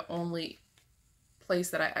they were the only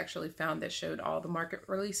place that I actually found that showed all the Market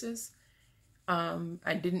releases.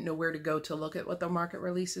 I didn't know where to go to look at what the Market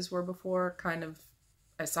releases were before.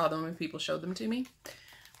 I saw them when people showed them to me.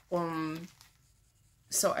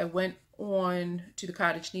 So I went on to the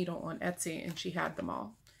Cottage Needle on Etsy, and she had them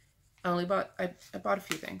all. I bought a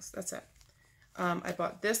few things. That's it. I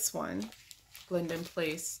bought this one, Blend in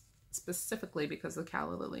Place, specifically because of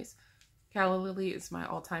calla lilies. Calla lily is my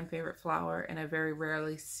all-time favorite flower, and I very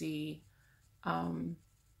rarely see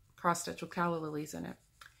cross stitch with calla lilies in it.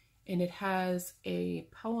 And it has a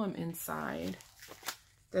poem inside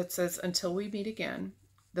that says, "Until we meet again,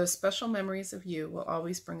 those special memories of you will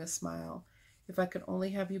always bring a smile. If I could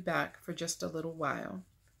only have you back for just a little while,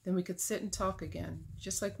 then we could sit and talk again,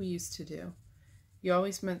 just like we used to do. You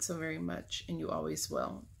always meant so very much, and you always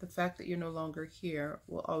will. The fact that you're no longer here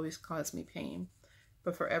will always cause me pain,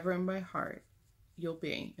 but forever in my heart, you'll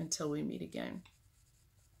be until we meet again."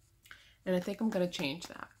 And I think I'm going to change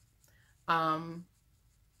that.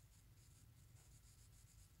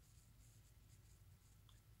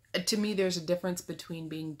 To me, there's a difference between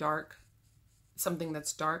being dark, something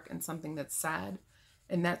that's dark, and something that's sad.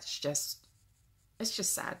 And that's just, it's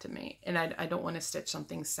just sad to me. And I don't want to stitch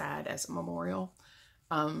something sad as a memorial.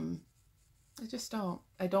 I just don't.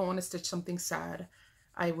 I don't want to stitch something sad.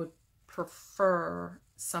 I would prefer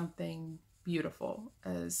something beautiful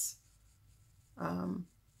as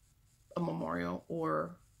a memorial,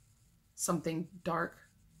 or something dark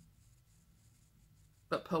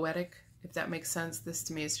but poetic, if that makes sense. This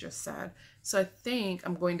to me is just sad. So I think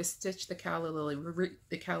I'm going to stitch the calla lily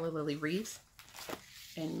wreath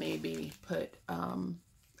and maybe put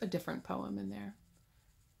a different poem in there.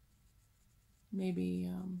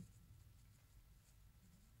 Maybe,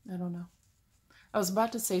 I don't know. I was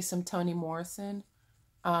about to say some Toni Morrison.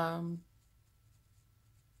 No,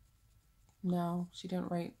 she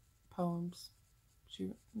didn't write poems.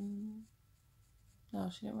 No,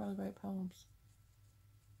 she didn't really write poems.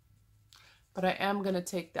 But I am going to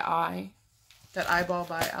take that eyeball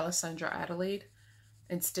by Alessandra Adelaide,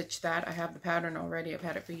 and stitch that. I have the pattern already. I've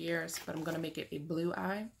had it for years, but I'm going to make it a blue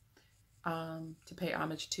eye to pay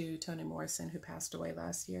homage to Toni Morrison, who passed away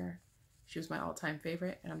last year. She was my all-time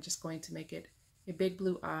favorite, and I'm just going to make it a big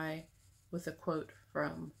blue eye with a quote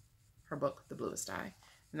from her book, The Bluest Eye.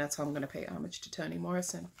 And that's how I'm going to pay homage to Toni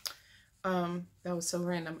Morrison. That was so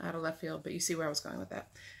random, out of left field, but you see where I was going with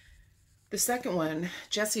that. The second one,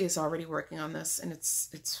 Jessie is already working on this, and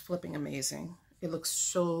it's flipping amazing. It looks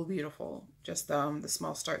so beautiful, just the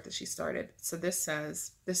small start that she started. So this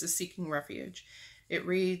says, this is Seeking Refuge. It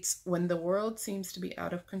reads, "When the world seems to be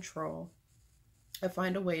out of control, I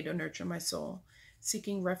find a way to nurture my soul,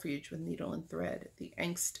 seeking refuge with needle and thread, the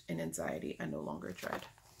angst and anxiety I no longer dread."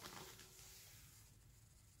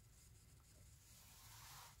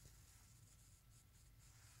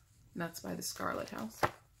 And that's by the Scarlet House.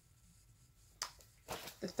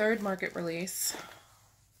 The third market release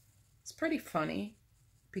is pretty funny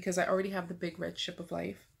because I already have the big red Ship of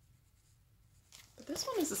Life. But this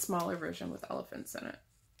one is a smaller version with elephants in it.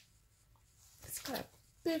 It's got a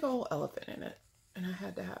big old elephant in it, and I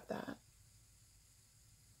had to have that.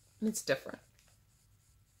 And it's different.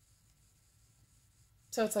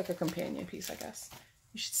 So it's like a companion piece, I guess.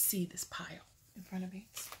 You should see this pile in front of me.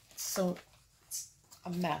 It's a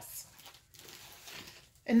mess.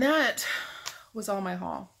 And that was all my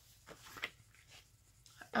haul.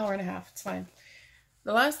 Hour and a half, it's fine.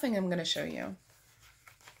 The last thing I'm going to show you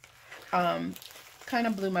kind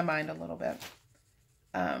of blew my mind a little bit.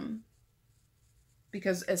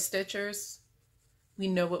 Because as stitchers, we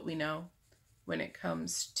know what we know when it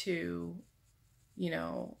comes to, you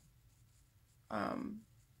know,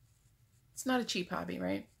 it's not a cheap hobby,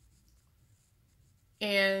 right?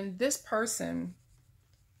 And this person,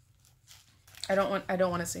 I don't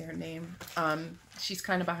want to say her name. She's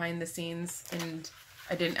kind of behind the scenes, and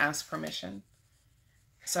I didn't ask permission,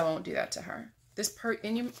 so I won't do that to her.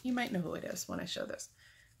 And you might know who it is when I show this.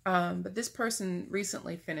 But this person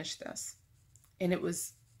recently finished this, and it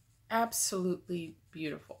was absolutely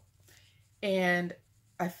beautiful. And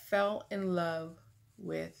I fell in love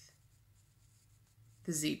with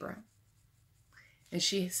the zebra. And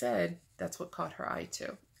she said that's what caught her eye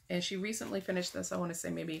too. And she recently finished this, I want to say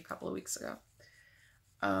maybe a couple of weeks ago.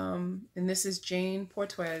 And this is Jane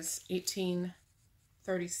Portuez,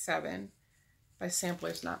 1837, by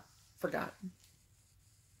Samplers Not Forgotten.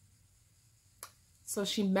 So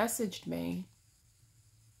she messaged me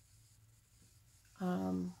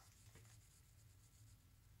and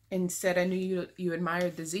said, I knew you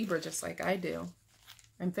admired the zebra just like I do.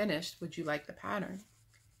 I'm finished. Would you like the pattern?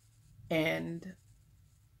 And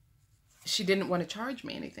she didn't want to charge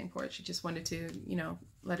me anything for it. She just wanted to, you know,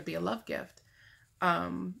 let it be a love gift,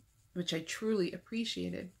 which I truly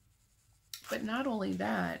appreciated. But not only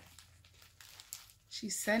that, she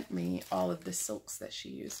sent me all of the silks that she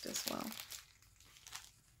used as well.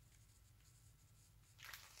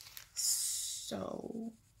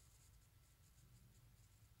 So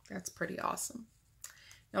that's pretty awesome.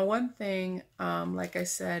 Now, one thing, like I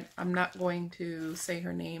said, I'm not going to say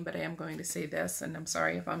her name, but I am going to say this, and I'm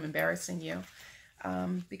sorry if I'm embarrassing you,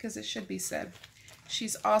 because it should be said.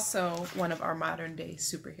 She's also one of our modern day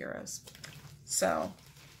superheroes. So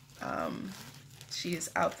she is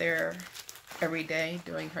out there every day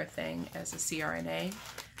doing her thing as a CRNA.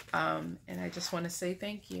 And I just want to say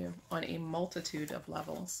thank you on a multitude of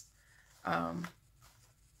levels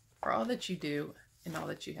for all that you do and all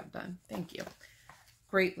that you have done. Thank you.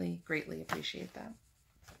 Greatly, greatly appreciate that.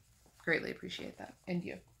 Greatly appreciate that. And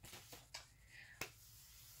you.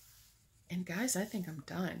 And guys, I think I'm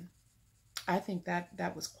done. I think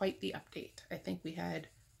that was quite the update. I think we had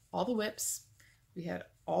all the WIPs. We had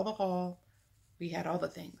all the haul. We had all the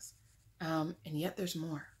things. And yet there's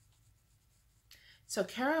more. So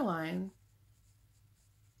Caroline,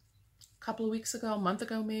 a couple of weeks ago, a month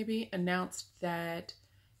ago maybe, announced that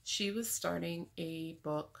she was starting a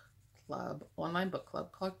book club, online book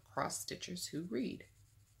club called Cross Stitchers Who Read.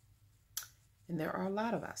 And there are a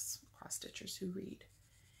lot of us cross stitchers who read.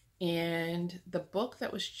 And the book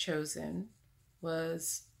that was chosen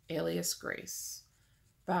was Alias Grace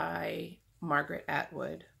by Margaret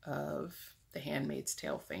Atwood of The Handmaid's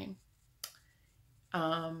Tale fame.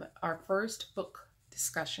 Our first book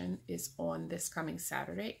discussion is on this coming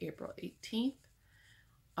Saturday, April 18th.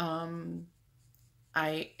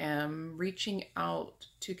 I am reaching out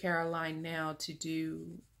to Caroline now to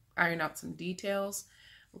iron out some details,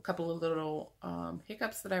 a couple of little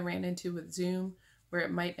hiccups that I ran into with Zoom, where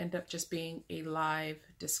it might end up just being a live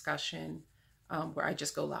discussion where I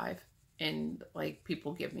just go live and like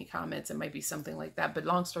people give me comments. It might be something like that. But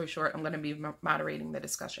long story short, I'm going to be moderating the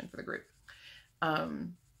discussion for the group.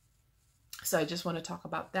 So I just want to talk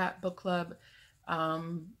about that book club.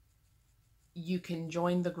 You can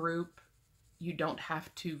join the group. You don't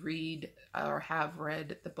have to read or have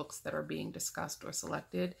read the books that are being discussed or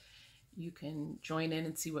selected. You can join in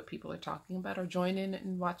and see what people are talking about, or join in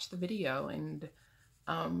and watch the video and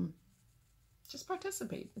just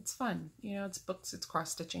participate. It's fun. You know, it's books, it's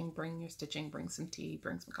cross-stitching. Bring your stitching, bring some tea,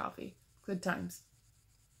 bring some coffee. Good times.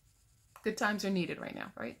 Good times are needed right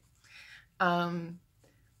now, right?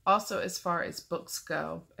 Also, as far as books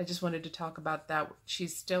go, I just wanted to talk about that.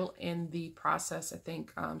 She's still in the process. I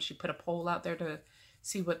think she put a poll out there to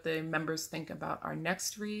see what the members think about our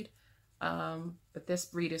next read. But this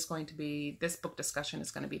read is going to be, this book discussion is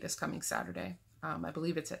going to be this coming Saturday. I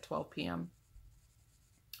believe it's at 12 p.m.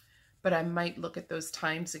 But I might look at those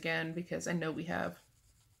times again because I know we have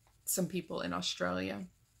some people in Australia.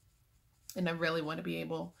 And I really want to be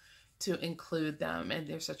able to include them. And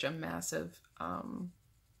there's such a massive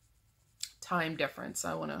time difference. So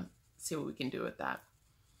I want to see what we can do with that.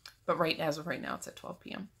 But as of right now, it's at 12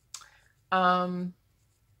 p.m.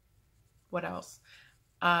 What else?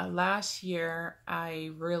 Last year,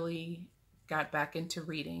 I really got back into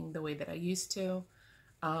reading the way that I used to.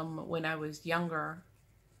 When I was younger,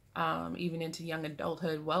 even into young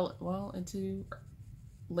adulthood, well into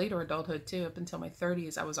later adulthood too, up until my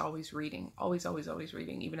 30s, I was always reading, always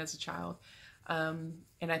reading, even as a child. And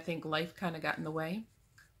I think life kind of got in the way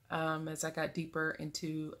as I got deeper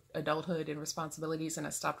into adulthood and responsibilities, and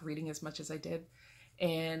I stopped reading as much as I did.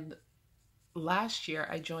 And last year,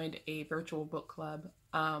 I joined a virtual book club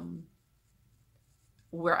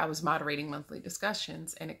where I was moderating monthly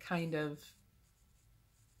discussions, and it kind of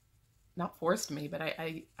not forced me, but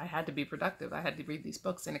I had to be productive. I had to read these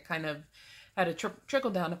books, and it kind of had a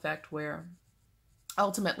trickle down effect where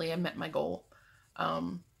ultimately I met my goal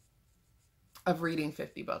of reading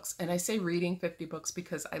 50 books. And I say reading 50 books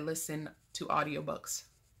because I listen to audiobooks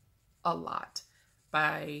a lot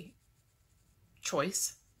by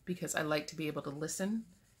choice, because I like to be able to listen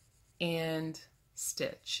and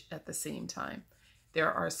stitch at the same time.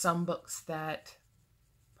 There are some books that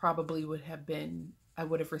probably I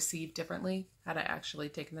would have received differently had I actually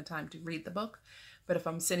taken the time to read the book. But if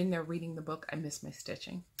I'm sitting there reading the book, I miss my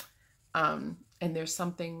stitching. And there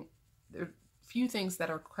are few things that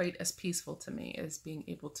are quite as peaceful to me as being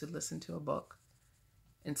able to listen to a book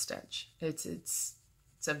and stitch. It's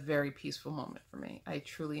a very peaceful moment for me. I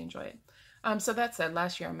truly enjoy it. So that said,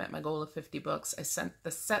 last year I met my goal of 50 books. I set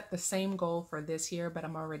the same goal for this year, but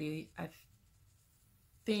I'm already, I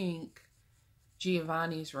think,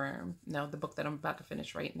 Giovanni's Room. No, the book that I'm about to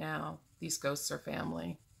finish right now, These Ghosts Are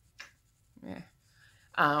Family.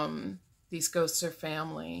 These Ghosts Are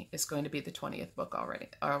Family is going to be the 20th book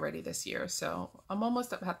already this year. So I'm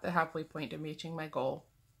almost at the halfway point of reaching my goal.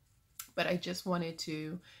 But I just wanted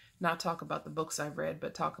to not talk about the books I've read,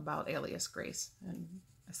 but talk about Alias Grace. And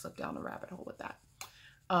I slipped down a rabbit hole with that.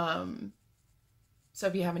 So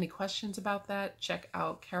if you have any questions about that, check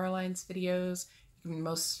out Caroline's videos. You can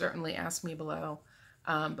most certainly ask me below.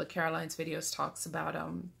 But Caroline's videos talks about,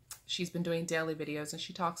 she's been doing daily videos, and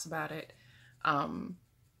she talks about it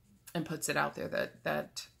and puts it out there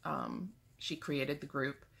that she created the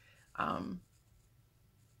group.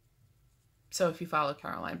 So if you follow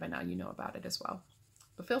Caroline by now, you know about it as well.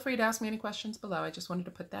 But feel free to ask me any questions below. I just wanted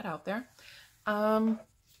to put that out there.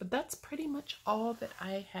 But that's pretty much all that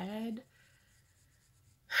I had.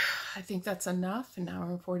 I think that's enough, an hour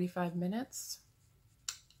and 45 minutes.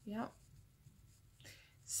 Yep.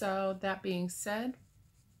 So that being said,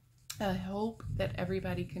 I hope that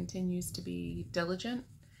everybody continues to be diligent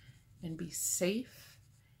and be safe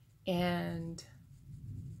and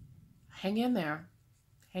hang in there.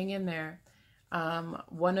 Hang in there.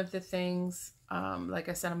 One of the things, like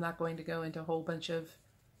I said, I'm not going to go into a whole bunch of,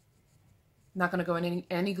 not going to go in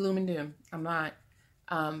any gloom and doom. I'm not.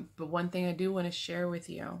 But one thing I do want to share with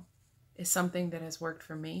you is something that has worked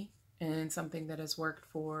for me and something that has worked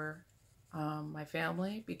for my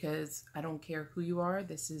family, because I don't care who you are.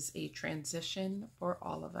 This is a transition for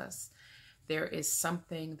all of us. There is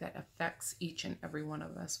something that affects each and every one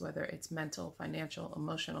of us, whether it's mental, financial,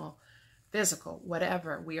 emotional, physical,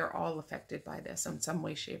 whatever. We are all affected by this in some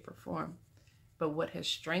way, shape, or form. But what has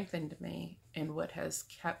strengthened me and what has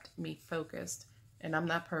kept me focused, and I'm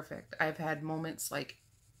not perfect. I've had moments like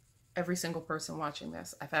every single person watching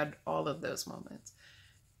this. I've had all of those moments.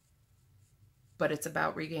 But it's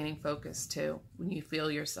about regaining focus too. When you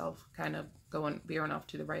feel yourself kind of veering off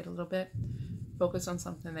to the right a little bit, focus on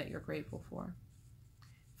something that you're grateful for.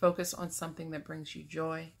 Focus on something that brings you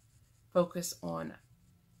joy. Focus on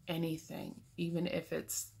anything, even if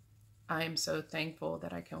it's, I am so thankful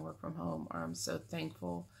that I can work from home, or I'm so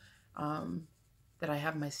thankful that I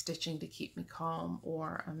have my stitching to keep me calm,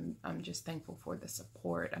 or I'm just thankful for the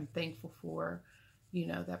support. I'm thankful for,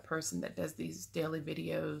 that person that does these daily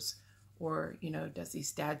videos, or, does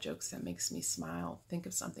these dad jokes that makes me smile. Think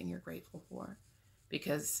of something you're grateful for,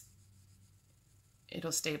 because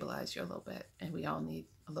it'll stabilize you a little bit, and we all need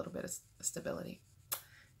a little bit of stability.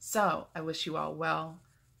 So I wish you all well,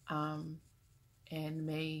 and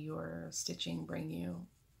may your stitching bring you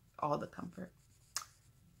all the comfort.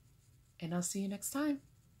 And I'll see you next time.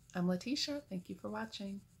 I'm Letitia. Thank you for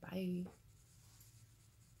watching. Bye.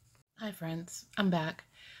 Hi, friends. I'm back.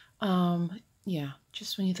 Yeah,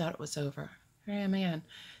 just when you thought it was over, here I am again.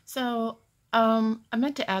 So, I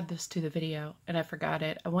meant to add this to the video, and I forgot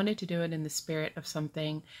it. I wanted to do it in the spirit of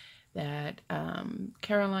something that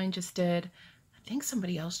Caroline just did. I think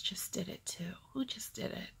somebody else just did it too. Who just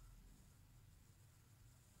did it?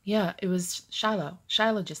 Yeah, it was Shiloh.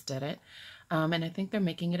 Shiloh just did it. And I think they're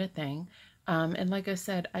making it a thing. And like I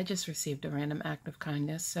said, I just received a random act of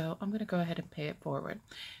kindness, so I'm going to go ahead and pay it forward.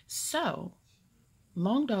 So,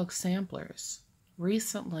 Long Dog Samplers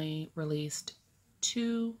recently released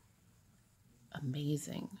 2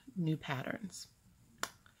 amazing new patterns.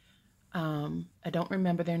 I don't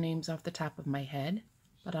remember their names off the top of my head,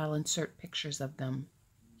 but I'll insert pictures of them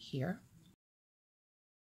here.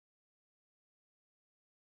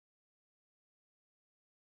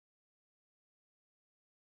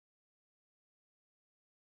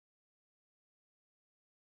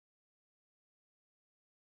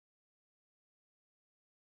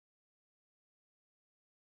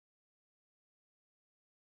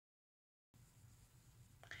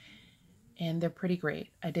 And they're pretty great.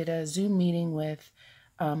 I did a Zoom meeting with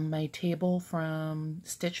my table from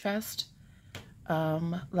Stitch Fest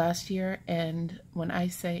last year, and when I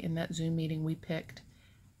say in that Zoom meeting we picked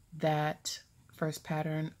that first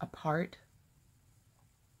pattern apart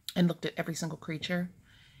and looked at every single creature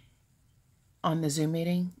on the Zoom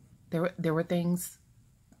meeting, there were things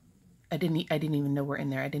I didn't even know were in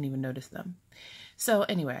there. I didn't even notice them. So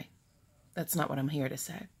anyway, that's not what I'm here to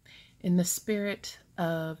say. In the spirit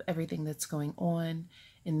of everything that's going on,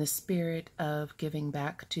 in the spirit of giving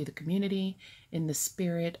back to the community, in the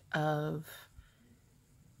spirit of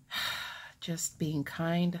just being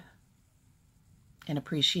kind and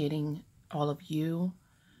appreciating all of you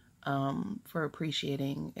for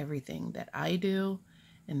appreciating everything that I do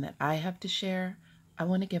and that I have to share, I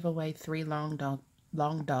want to give away 3 long dog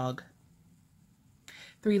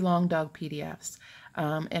PDFs.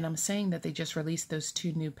 And I'm saying that they just released those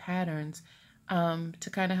 2 new patterns to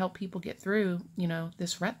kind of help people get through, you know,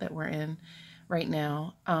 this rut that we're in right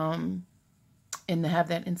now, and to have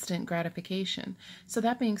that instant gratification. So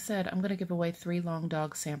that being said, I'm going to give away 3 Long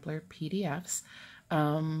Dog Sampler PDFs.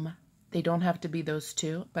 They don't have to be those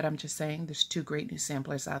 2, but I'm just saying there's 2 great new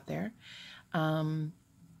samplers out there. You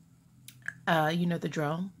know the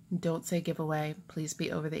drill. Don't say giveaway. Please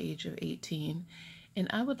be over the age of 18. And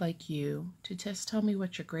I would like you to just tell me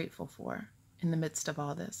what you're grateful for in the midst of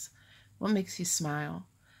all this. What makes you smile?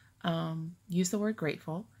 Use the word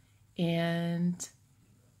grateful, and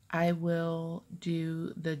I will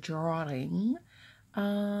do the drawing.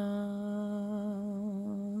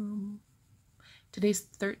 Today's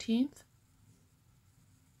 13th,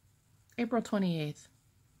 April 28th.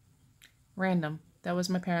 Random. That was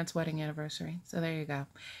my parents' wedding anniversary. So there you go.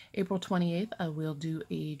 April 28th, I will do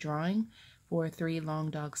a drawing for 3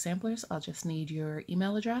 Long Dog Samplers. I'll just need your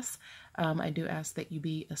email address. I do ask that you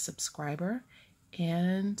be a subscriber.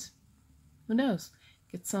 And who knows?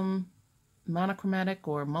 Get some monochromatic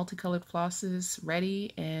or multicolored flosses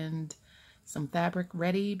ready and some fabric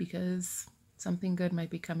ready, because something good might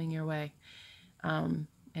be coming your way. And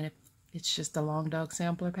if it's just a Long Dog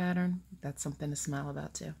sampler pattern, that's something to smile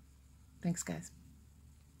about too. Thanks, guys.